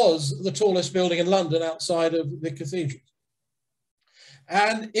it was the tallest building in London outside of the cathedral.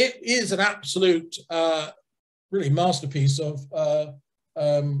 And it is an absolute, really masterpiece of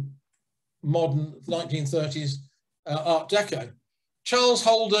modern 1930s Art Deco. Charles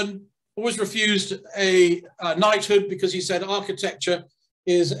Holden always refused a knighthood because he said architecture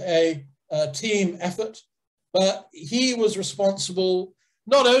is a team effort, but he was responsible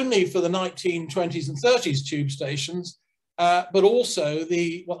not only for the 1920s and 30s tube stations, but also what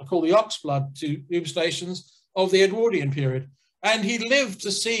they call the Oxblood tube stations of the Edwardian period. And he lived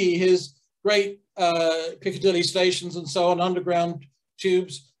to see his great Piccadilly stations and so on, underground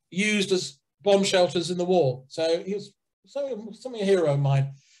tubes, used as bomb shelters in the war. So he was something a hero of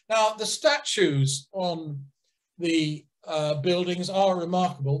mine. Now, the statues on the buildings are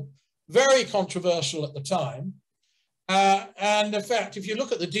remarkable, very controversial at the time. And in fact, if you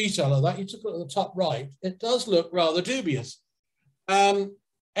look at the detail of that, you took a look at the top right, it does look rather dubious.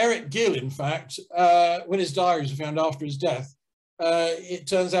 Eric Gill, in fact, when his diaries were found after his death, it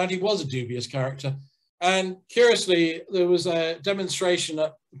turns out he was a dubious character. And curiously, there was a demonstration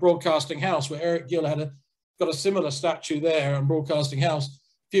at Broadcasting House where Eric Gill got a similar statue there on Broadcasting House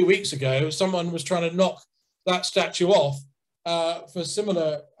a few weeks ago. Someone was trying to knock that statue off for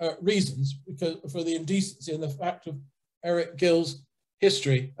similar reasons, because for the indecency and the fact of Eric Gill's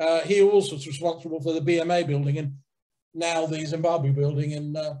history. He also was responsible for the BMA building in now the Zimbabwe building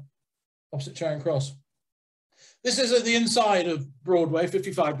in opposite Charing Cross. This is at the inside of Broadway,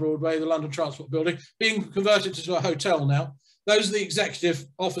 55 Broadway, the London Transport Building, being converted into a hotel now. Those are the executive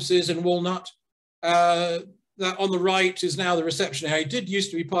offices in Walnut. That on the right is now the reception area. It did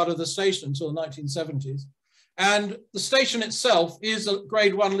used to be part of the station until the 1970s. And the station itself is a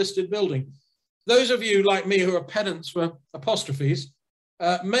Grade 1 listed building. Those of you like me who are pedants for apostrophes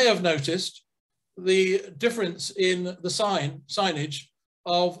may have noticed the difference in the signage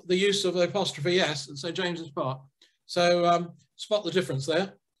of the use of the apostrophe S at St. James's Park. So spot the difference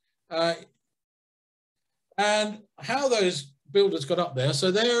there. And how those builders got up there. So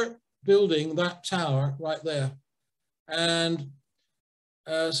they're building that tower right there. And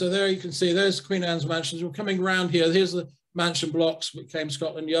so there you can see, there's Queen Anne's mansions. We're coming around here. Here's the mansion blocks, which became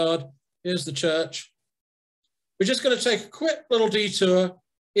Scotland Yard. Here's the church. We're just going to take a quick little detour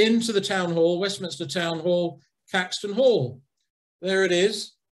into the town hall, Westminster Town Hall, Caxton Hall. There it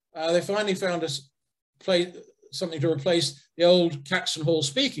is. They finally found something to replace the old Caxton Hall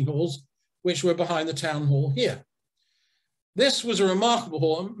speaking halls, which were behind the town hall here. This was a remarkable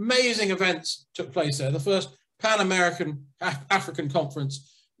hall. Amazing events took place there. The first Pan-American African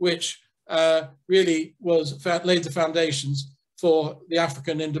Conference, which really laid the foundations for the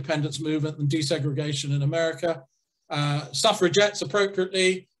African independence movement and desegregation in America. Suffragettes,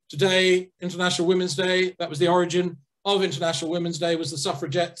 appropriately, today, International Women's Day. That was the origin of International Women's Day, was the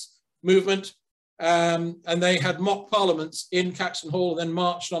suffragettes movement. And they had mock parliaments in Caxton Hall and then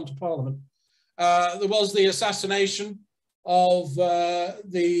marched onto Parliament. There was the assassination of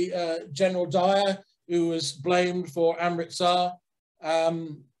the General Dyer, who was blamed for Amritsar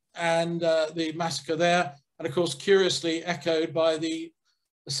and the massacre there. And of course, curiously echoed by the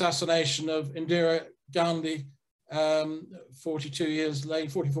assassination of Indira Gandhi 44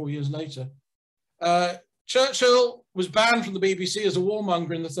 years later. Churchill was banned from the BBC as a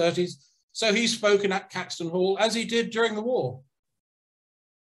warmonger in the 30s, so he's spoken at Caxton Hall, as he did during the war.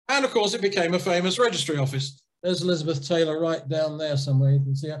 And of course, it became a famous registry office. There's Elizabeth Taylor right down there somewhere, you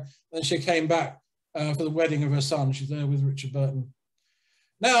can see her. Then she came back for the wedding of her son. She's there with Richard Burton.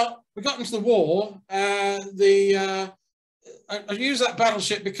 Now, we got into the war. I use that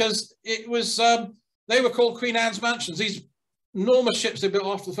battleship because it was, they were called Queen Anne's Mansions. These enormous ships they built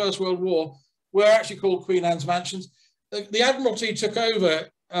after the First World War were actually called Queen Anne's Mansions. The Admiralty took over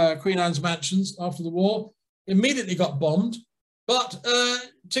Queen Anne's Mansions after the war, immediately got bombed. But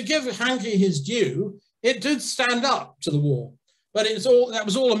to give Hankey his due, it did stand up to the war. But that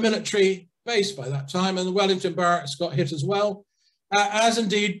was all a military base by that time, and the Wellington Barracks got hit as well, as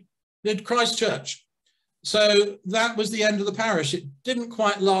indeed did Christchurch. So that was the end of the parish. It didn't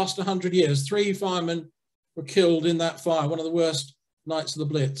quite last 100 years. 3 firemen were killed in that fire. One of the worst nights of the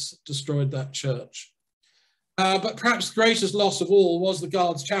Blitz destroyed that church. But perhaps the greatest loss of all was the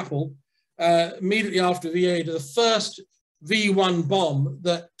Guards' Chapel. Immediately after VA, the first V1 bomb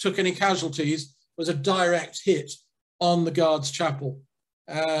that took any casualties was a direct hit on the Guards' Chapel,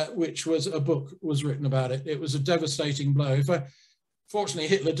 which was a book was written about it. It was a devastating blow. Fortunately,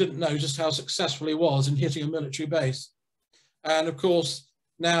 Hitler didn't know just how successful he was in hitting a military base. And of course,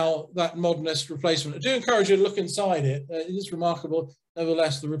 now that modernist replacement, I do encourage you to look inside it. It is remarkable,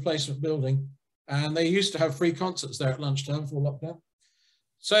 nevertheless, the replacement building. And they used to have free concerts there at lunchtime before lockdown.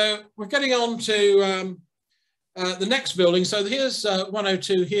 So we're getting on to the next building. So here's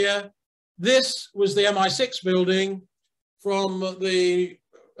 102 here. This was the MI6 building from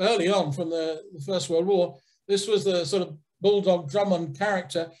early on from the First World War. This was the sort of Bulldog Drummond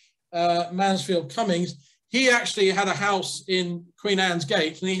character, Mansfield Cummings. He actually had a house in Queen Anne's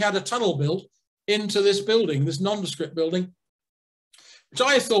Gate, and he had a tunnel built into this building, this nondescript building, which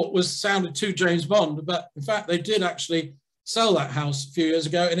I thought sounded too James Bond, but in fact they did actually sell that house a few years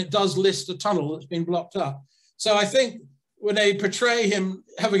ago, and it does list a tunnel that's been blocked up. So I think when they portray him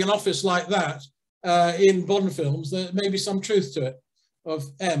having an office like that in Bond films, there may be some truth to it, of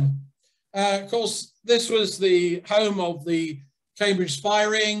M. Of course, this was the home of the Cambridge spy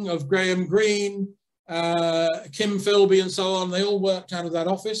ring, of Graham Greene, Kim Philby and so on. They all worked out of that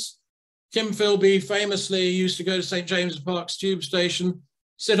office. Kim Philby famously used to go to St. James's Park's tube station,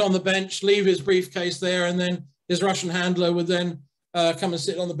 sit on the bench, leave his briefcase there, and then his Russian handler would then come and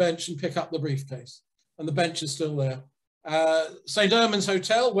sit on the bench and pick up the briefcase. And the bench is still there. St. Erman's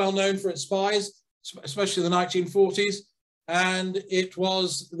Hotel, well known for its spies, especially in the 1940s. And it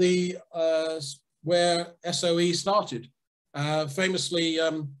was where SOE started. Famously,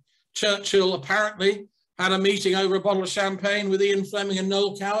 Churchill apparently had a meeting over a bottle of champagne with Ian Fleming and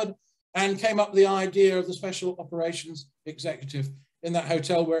Noel Coward, and came up with the idea of the Special Operations Executive in that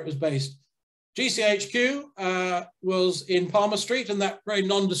hotel where it was based. GCHQ was in Palmer Street, and that very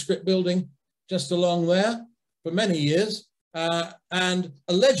nondescript building just along there for many years, and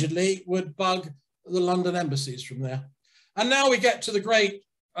allegedly would bug the London embassies from there. And now we get to the great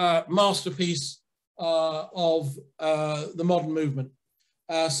masterpiece of the modern movement,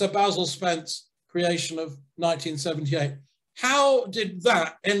 Sir Basil Spence's creation of 1978. How did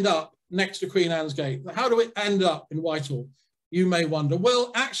that end up next to Queen Anne's Gate? How do it end up in Whitehall? You may wonder.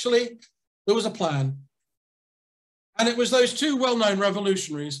 Well, actually, there was a plan. And it was those two well-known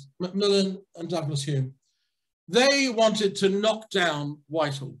revolutionaries, Macmillan and Douglas Hume. They wanted to knock down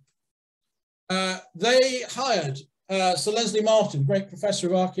Whitehall. They hired Sir Leslie Martin, great professor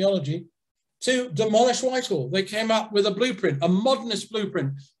of archaeology, to demolish Whitehall. They came up with a blueprint, a modernist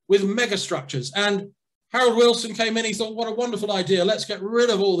blueprint with megastructures. And Harold Wilson came in, he thought, what a wonderful idea. Let's get rid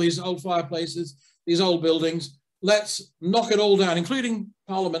of all these old fireplaces, these old buildings. Let's knock it all down, including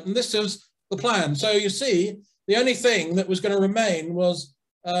Parliament. And this was the plan. So you see, the only thing that was going to remain was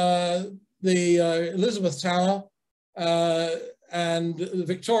the Elizabeth Tower and the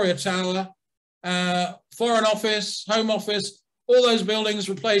Victoria Tower, Foreign Office, Home Office, all those buildings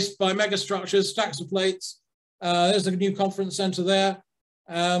replaced by megastructures, stacks of plates. There's the new conference centre there,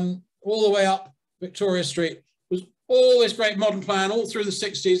 all the way up Victoria Street. It was all this great modern plan all through the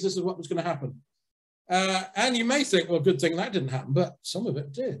 60s. This is what was going to happen. And you may think, well, good thing that didn't happen, but some of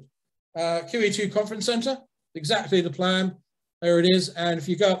it did. QE2 Conference Centre, exactly the plan. There it is. And if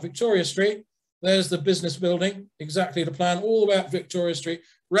you go up Victoria Street, there's the business building, exactly the plan, all the way up Victoria Street,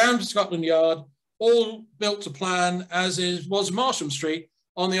 round to Scotland Yard, all built to plan, as was Marsham Street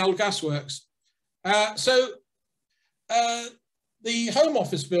on the old gasworks. The Home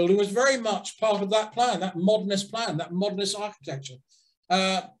Office building was very much part of that plan, that modernist architecture,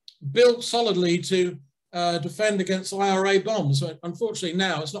 built solidly to defend against IRA bombs. So unfortunately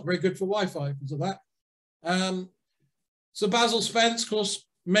now it's not very good for Wi-Fi because of that. So Basil Spence, of course,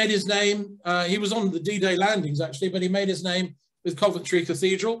 made his name. He was on the D-Day landings actually, but he made his name with Coventry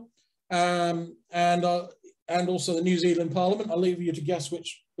Cathedral and also the New Zealand Parliament. I'll leave you to guess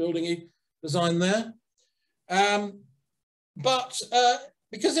which building he designed there. But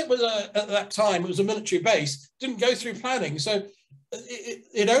because it was at that time, it was a military base, didn't go through planning. So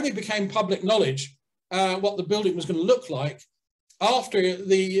it only became public knowledge what the building was going to look like after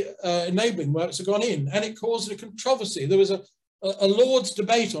the enabling works had gone in, and it caused a controversy. There was a Lord's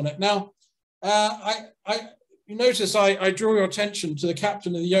debate on it. Now, you notice I draw your attention to the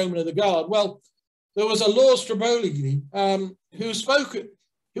captain of the Yeomen of the Guard. Well, there was a Lord Straboli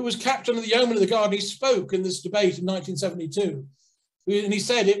who was captain of the Yeomen of the Guard. He spoke in this debate in 1972. And he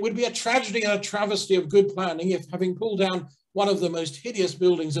said, it would be a tragedy and a travesty of good planning if, having pulled down one of the most hideous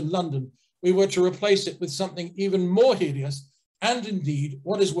buildings in London, we were to replace it with something even more hideous, and indeed,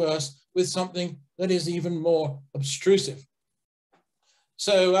 what is worse, with something that is even more obtrusive.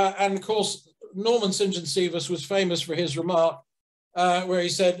 So, and of course, Norman St. John Seavis was famous for his remark where he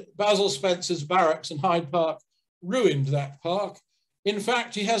said, Basil Spence's barracks in Hyde Park ruined that park. In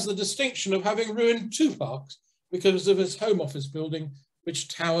fact, he has the distinction of having ruined two parks because of his Home Office building, which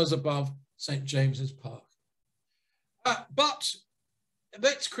towers above St. James's Park. But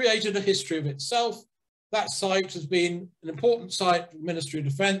that's created a history of itself. That site has been an important site for the Ministry of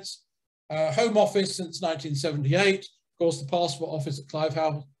Defence, Home Office since 1978, of course the Passport Office at Clive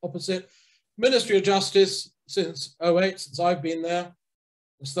House opposite, Ministry of Justice since 2008, since I've been there.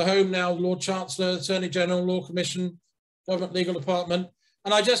 It's the home now of Lord Chancellor, Attorney General, Law Commission, Government Legal Department.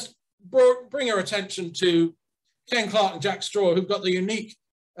 And I just bring your attention to Ken Clark and Jack Straw, who've got the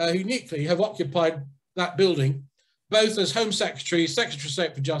uniquely have occupied that building, both as Home Secretary, Secretary of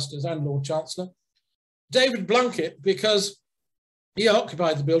State for Justice and Lord Chancellor. David Blunkett, because he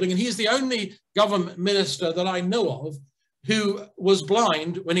occupied the building, and he's the only government minister that I know of who was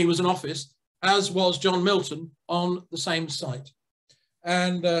blind when he was in office, as was John Milton on the same site.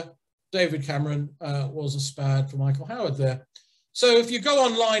 And David Cameron was a spad for Michael Howard there. So if you go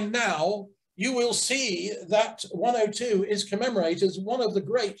online now, you will see that 102 is commemorated as one of the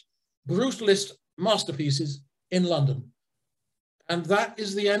great brutalist masterpieces in London. And that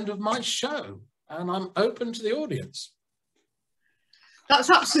is the end of my show. And I'm open to the audience. That's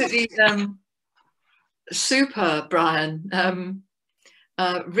absolutely super, Brian.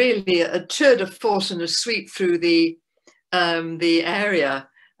 Really a tour de force and a sweep through the area.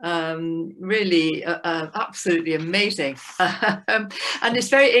 Really absolutely amazing. And it's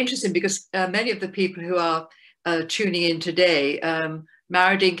very interesting because many of the people who are tuning in today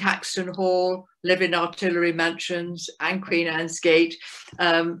married in Caxton Hall, live in Artillery Mansions and Queen Anne's Gate.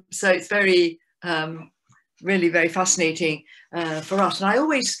 So it's very really very fascinating for us. And I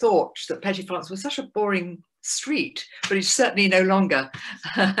always thought that Petty France was such a boring street, but it's certainly no longer.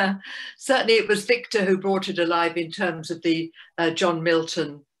 Certainly it was Victor who brought it alive in terms of the John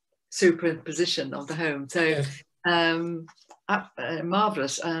Milton superimposition of the home. So yes.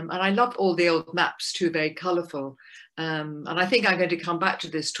 Marvellous. And I love all the old maps too, very colourful. And I think I'm going to come back to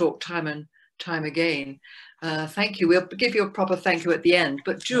this talk time and time again. Thank you. We'll give you a proper thank you at the end.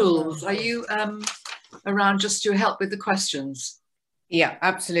 But Jules, are you around just to help with the questions? Yeah,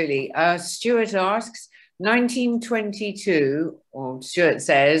 absolutely. Stuart asks, 1922, or Stuart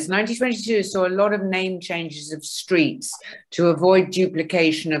says, 1922 saw a lot of name changes of streets to avoid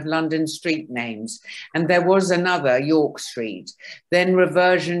duplication of London street names. And there was another, York Street, then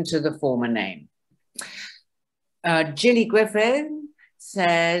reversion to the former name. Gilly Griffin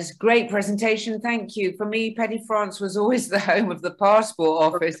says, great presentation, thank you. For me, Petty France was always the home of the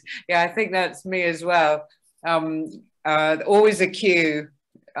passport office. Yeah, I think that's me as well. Always a queue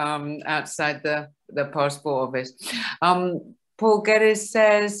outside the passport office. Paul Geddes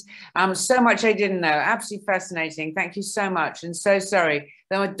says, so much I didn't know. Absolutely fascinating. Thank you so much. And so sorry.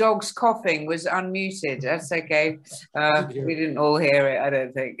 The dog's coughing was unmuted. That's okay. We didn't all hear it, I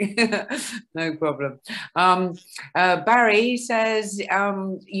don't think. No problem. Barry says,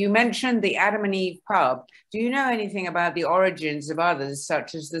 you mentioned the Adam and Eve pub. Do you know anything about the origins of others,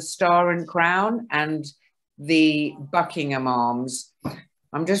 such as the Star and Crown and the Buckingham Arms?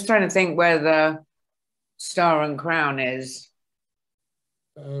 I'm just trying to think where the Star and Crown is.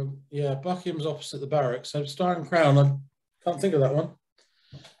 Yeah, Buckingham's opposite the barracks. So Star and Crown, I can't think of that one.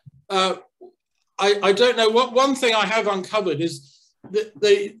 I don't know. One thing I have uncovered is that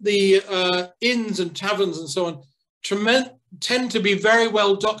the inns and taverns and so on tend to be very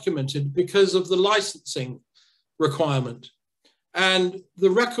well documented because of the licensing requirement. And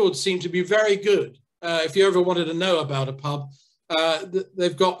the records seem to be very good. If you ever wanted to know about a pub,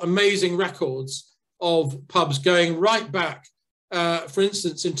 they've got amazing records of pubs going right back. For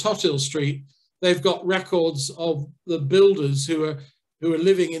instance, in Tothill Street, they've got records of the builders who are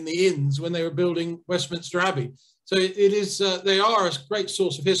living in the inns when they were building Westminster Abbey. So they are a great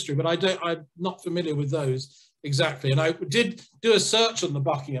source of history, but I'm not familiar with those exactly. And I did do a search on the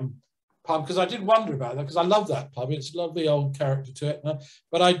Buckingham pub because I did wonder about that, because I love that pub. It's a lovely old character to it,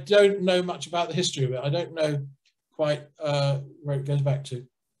 but I don't know much about the history of it. I don't know quite where it goes back to.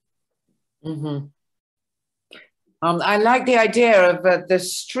 Mm-hmm. I like the idea of the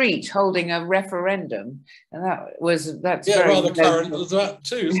street holding a referendum, and that's yeah, very rather current as that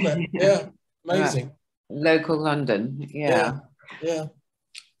too, isn't it? Yeah, amazing. Local London, yeah.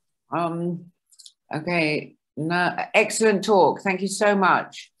 Okay, now, excellent talk. Thank you so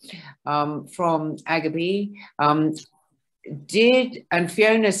much. From Agaby, and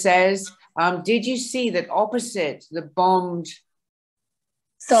Fiona says, did you see that opposite the bombed?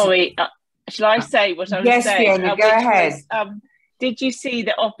 Sorry. Shall I say what I was saying? Yes, Fiona, go ahead. Did you see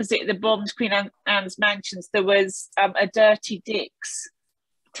that opposite the bombed Queen Anne's mansions, there was a Dirty Dick's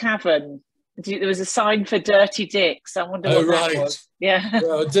tavern? There was a sign for Dirty Dick's. I wonder what that was. Yeah.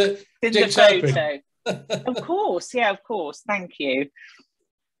 Well, in the photo. Of course, yeah, of course. Thank you.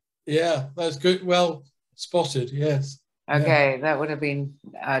 Yeah, that's good. Well spotted, yes. Okay, that would have been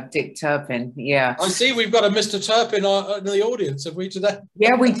Dick Turpin, yeah. I see we've got a Mr. Turpin in the audience, have we today?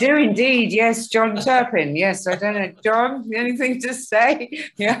 Yeah, we do indeed, yes, John Turpin, yes. I don't know, John, anything to say?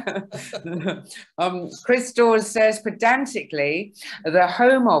 Yeah. Chris Dawes says, pedantically, the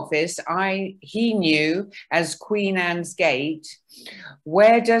Home Office he knew as Queen Anne's Gate.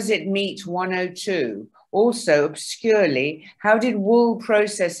 Where does it meet 102? Also, obscurely, how did wool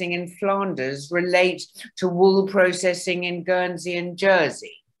processing in Flanders relate to wool processing in Guernsey and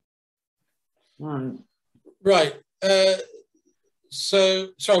Jersey? Right. So,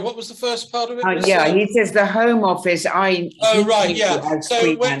 sorry, what was the first part of it? Yeah, he says the Home Office. Oh, right, yeah.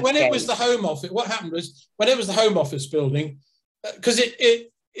 So when it was the Home Office, what happened was when it was the Home Office building, because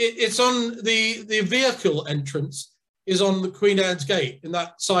it's on the vehicle entrance is on the Queen Anne's Gate in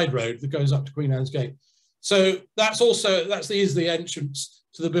that side road that goes up to Queen Anne's Gate. So that's the entrance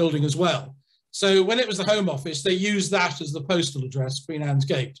to the building as well. So when it was the Home Office, they used that as the postal address, Queen Anne's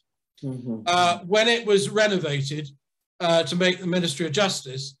Gate. Mm-hmm. When it was renovated to make the Ministry of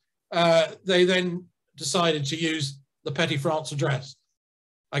Justice, they then decided to use the Petty France address,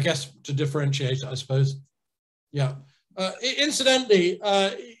 I guess, to differentiate it, I suppose. Yeah. Incidentally,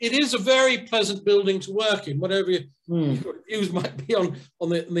 it is a very pleasant building to work in, whatever your views might be on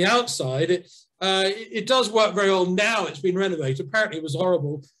the outside. It does work very well now. It's been renovated. Apparently it was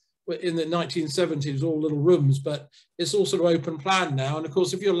horrible in the 1970s, all little rooms, but it's all sort of open plan now. And of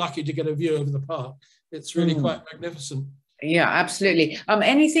course, if you're lucky to get a view over the park, It's really quite magnificent. Yeah, absolutely.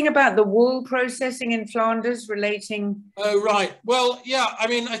 Anything about the wool processing in Flanders relating? Oh, right. Well, yeah, I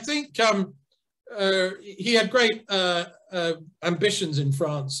mean, I think he had great ambitions in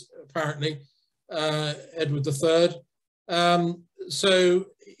France, apparently, Edward III. So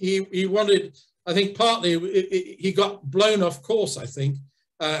he wanted, I think partly he got blown off course, I think.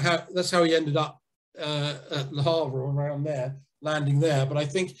 That's how he ended up at Le Havre or around there, landing there. But I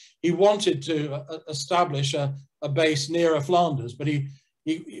think he wanted to establish a base nearer Flanders, but he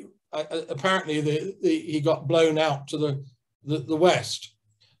apparently he got blown out to the west.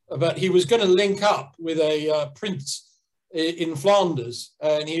 But he was going to link up with a prince in Flanders,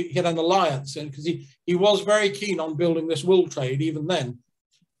 and he had an alliance, and because he was very keen on building this wool trade even then,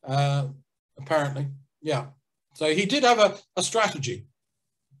 apparently. Yeah, so he did have a strategy.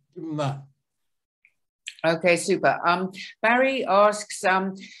 Give him that. Okay, super. Barry asks,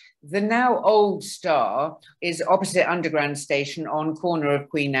 the now old Star is opposite Underground Station on corner of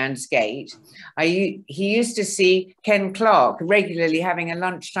Queen Anne's Gate. He used to see Ken Clarke regularly having a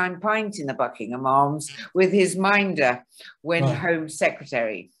lunchtime pint in the Buckingham Arms with his minder when Home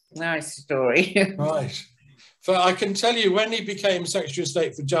Secretary. Nice story. Right. So I can tell you, when he became Secretary of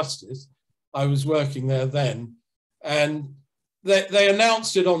State for Justice, I was working there then, and they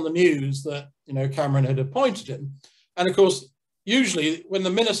announced it on the news that, you know, Cameron had appointed him. And of course, usually when the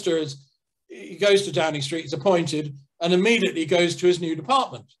minister he goes to Downing Street, he's appointed, and immediately goes to his new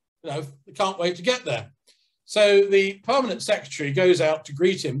department. You know, he can't wait to get there. So the permanent secretary goes out to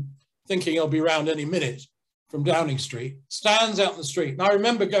greet him, thinking he'll be around any minute from Downing Street, stands out in the street. And I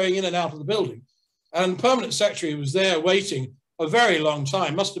remember going in and out of the building, and the permanent secretary was there waiting a very long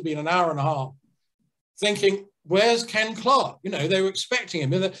time, must have been an hour and a half, thinking, where's Ken Clarke? You know, they were expecting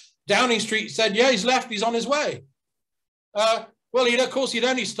him. And Downing Street said, yeah, he's left, he's on his way. Well, of course, he'd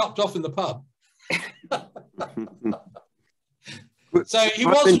only stopped off in the pub. So he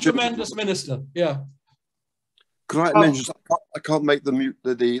was a tremendous minister, yeah. Could I mention, I can't make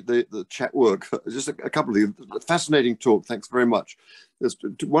the chat work. Just a couple of things. Fascinating talk, thanks very much. There's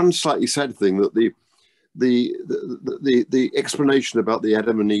one slightly sad thing, that the explanation about the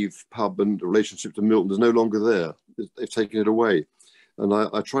Adam and Eve pub and relationship to Milton is no longer there. They've taken it away. And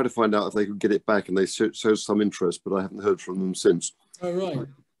I tried to find out if they could get it back, and they showed some interest, but I haven't heard from them since. Oh, right.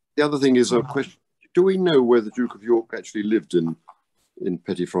 The other thing is a question: do we know where the Duke of York actually lived in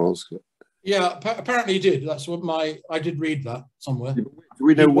Petite France? Yeah, apparently he did. That's what I did read that somewhere. Do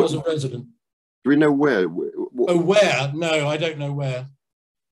we know he was a resident. Do we know where? Where? No, I don't know where.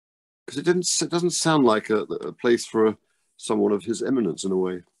 Because it doesn't sound like a place for someone of his eminence in a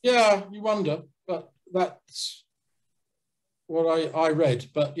way. Yeah, you wonder, but that's what I read.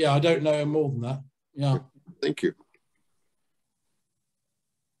 But yeah, I don't know more than that. Yeah. Thank you.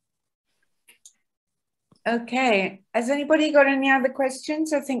 Okay, has anybody got any other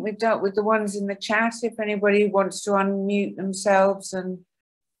questions? I think we've dealt with the ones in the chat. If anybody wants to unmute themselves and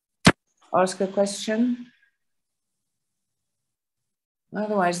ask a question.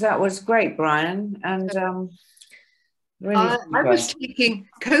 Otherwise, that was great, Brian. And really I was taking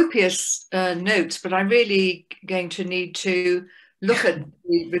copious notes, but I'm really going to need to look at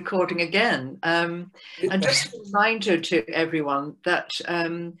the recording again. And just a reminder to everyone that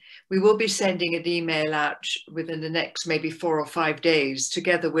we will be sending an email out within the next maybe 4 or 5 days,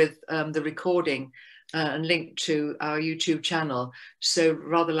 together with the recording and link to our YouTube channel. So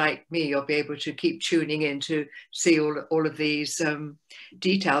rather like me, you'll be able to keep tuning in to see all of these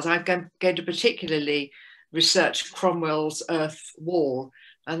details. I'm going to particularly research Cromwell's Earth Wall,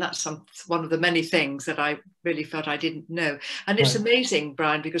 and that's one of the many things that I really felt I didn't know. And it's amazing,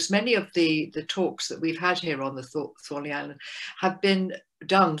 Brian, because many of the talks that we've had here on the Thornley Island have been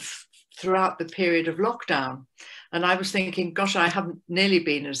done throughout the period of lockdown. And I was thinking, gosh, I haven't nearly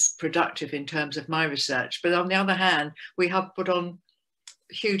been as productive in terms of my research. But on the other hand, we have put on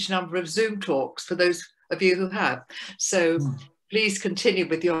a huge number of Zoom talks for those of you who have. So please continue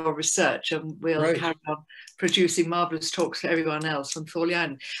with your research, and we'll carry on producing marvellous talks for everyone else on Thornley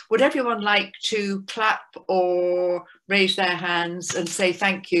Island. Would everyone like to clap or raise their hands and say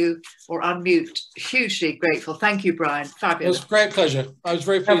thank you, or unmute? Hugely grateful. Thank you, Brian. Fabulous. It was a great pleasure. I was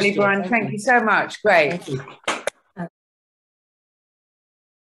very pleased. Lovely, Brian. Thank you so much. Great. Thank you.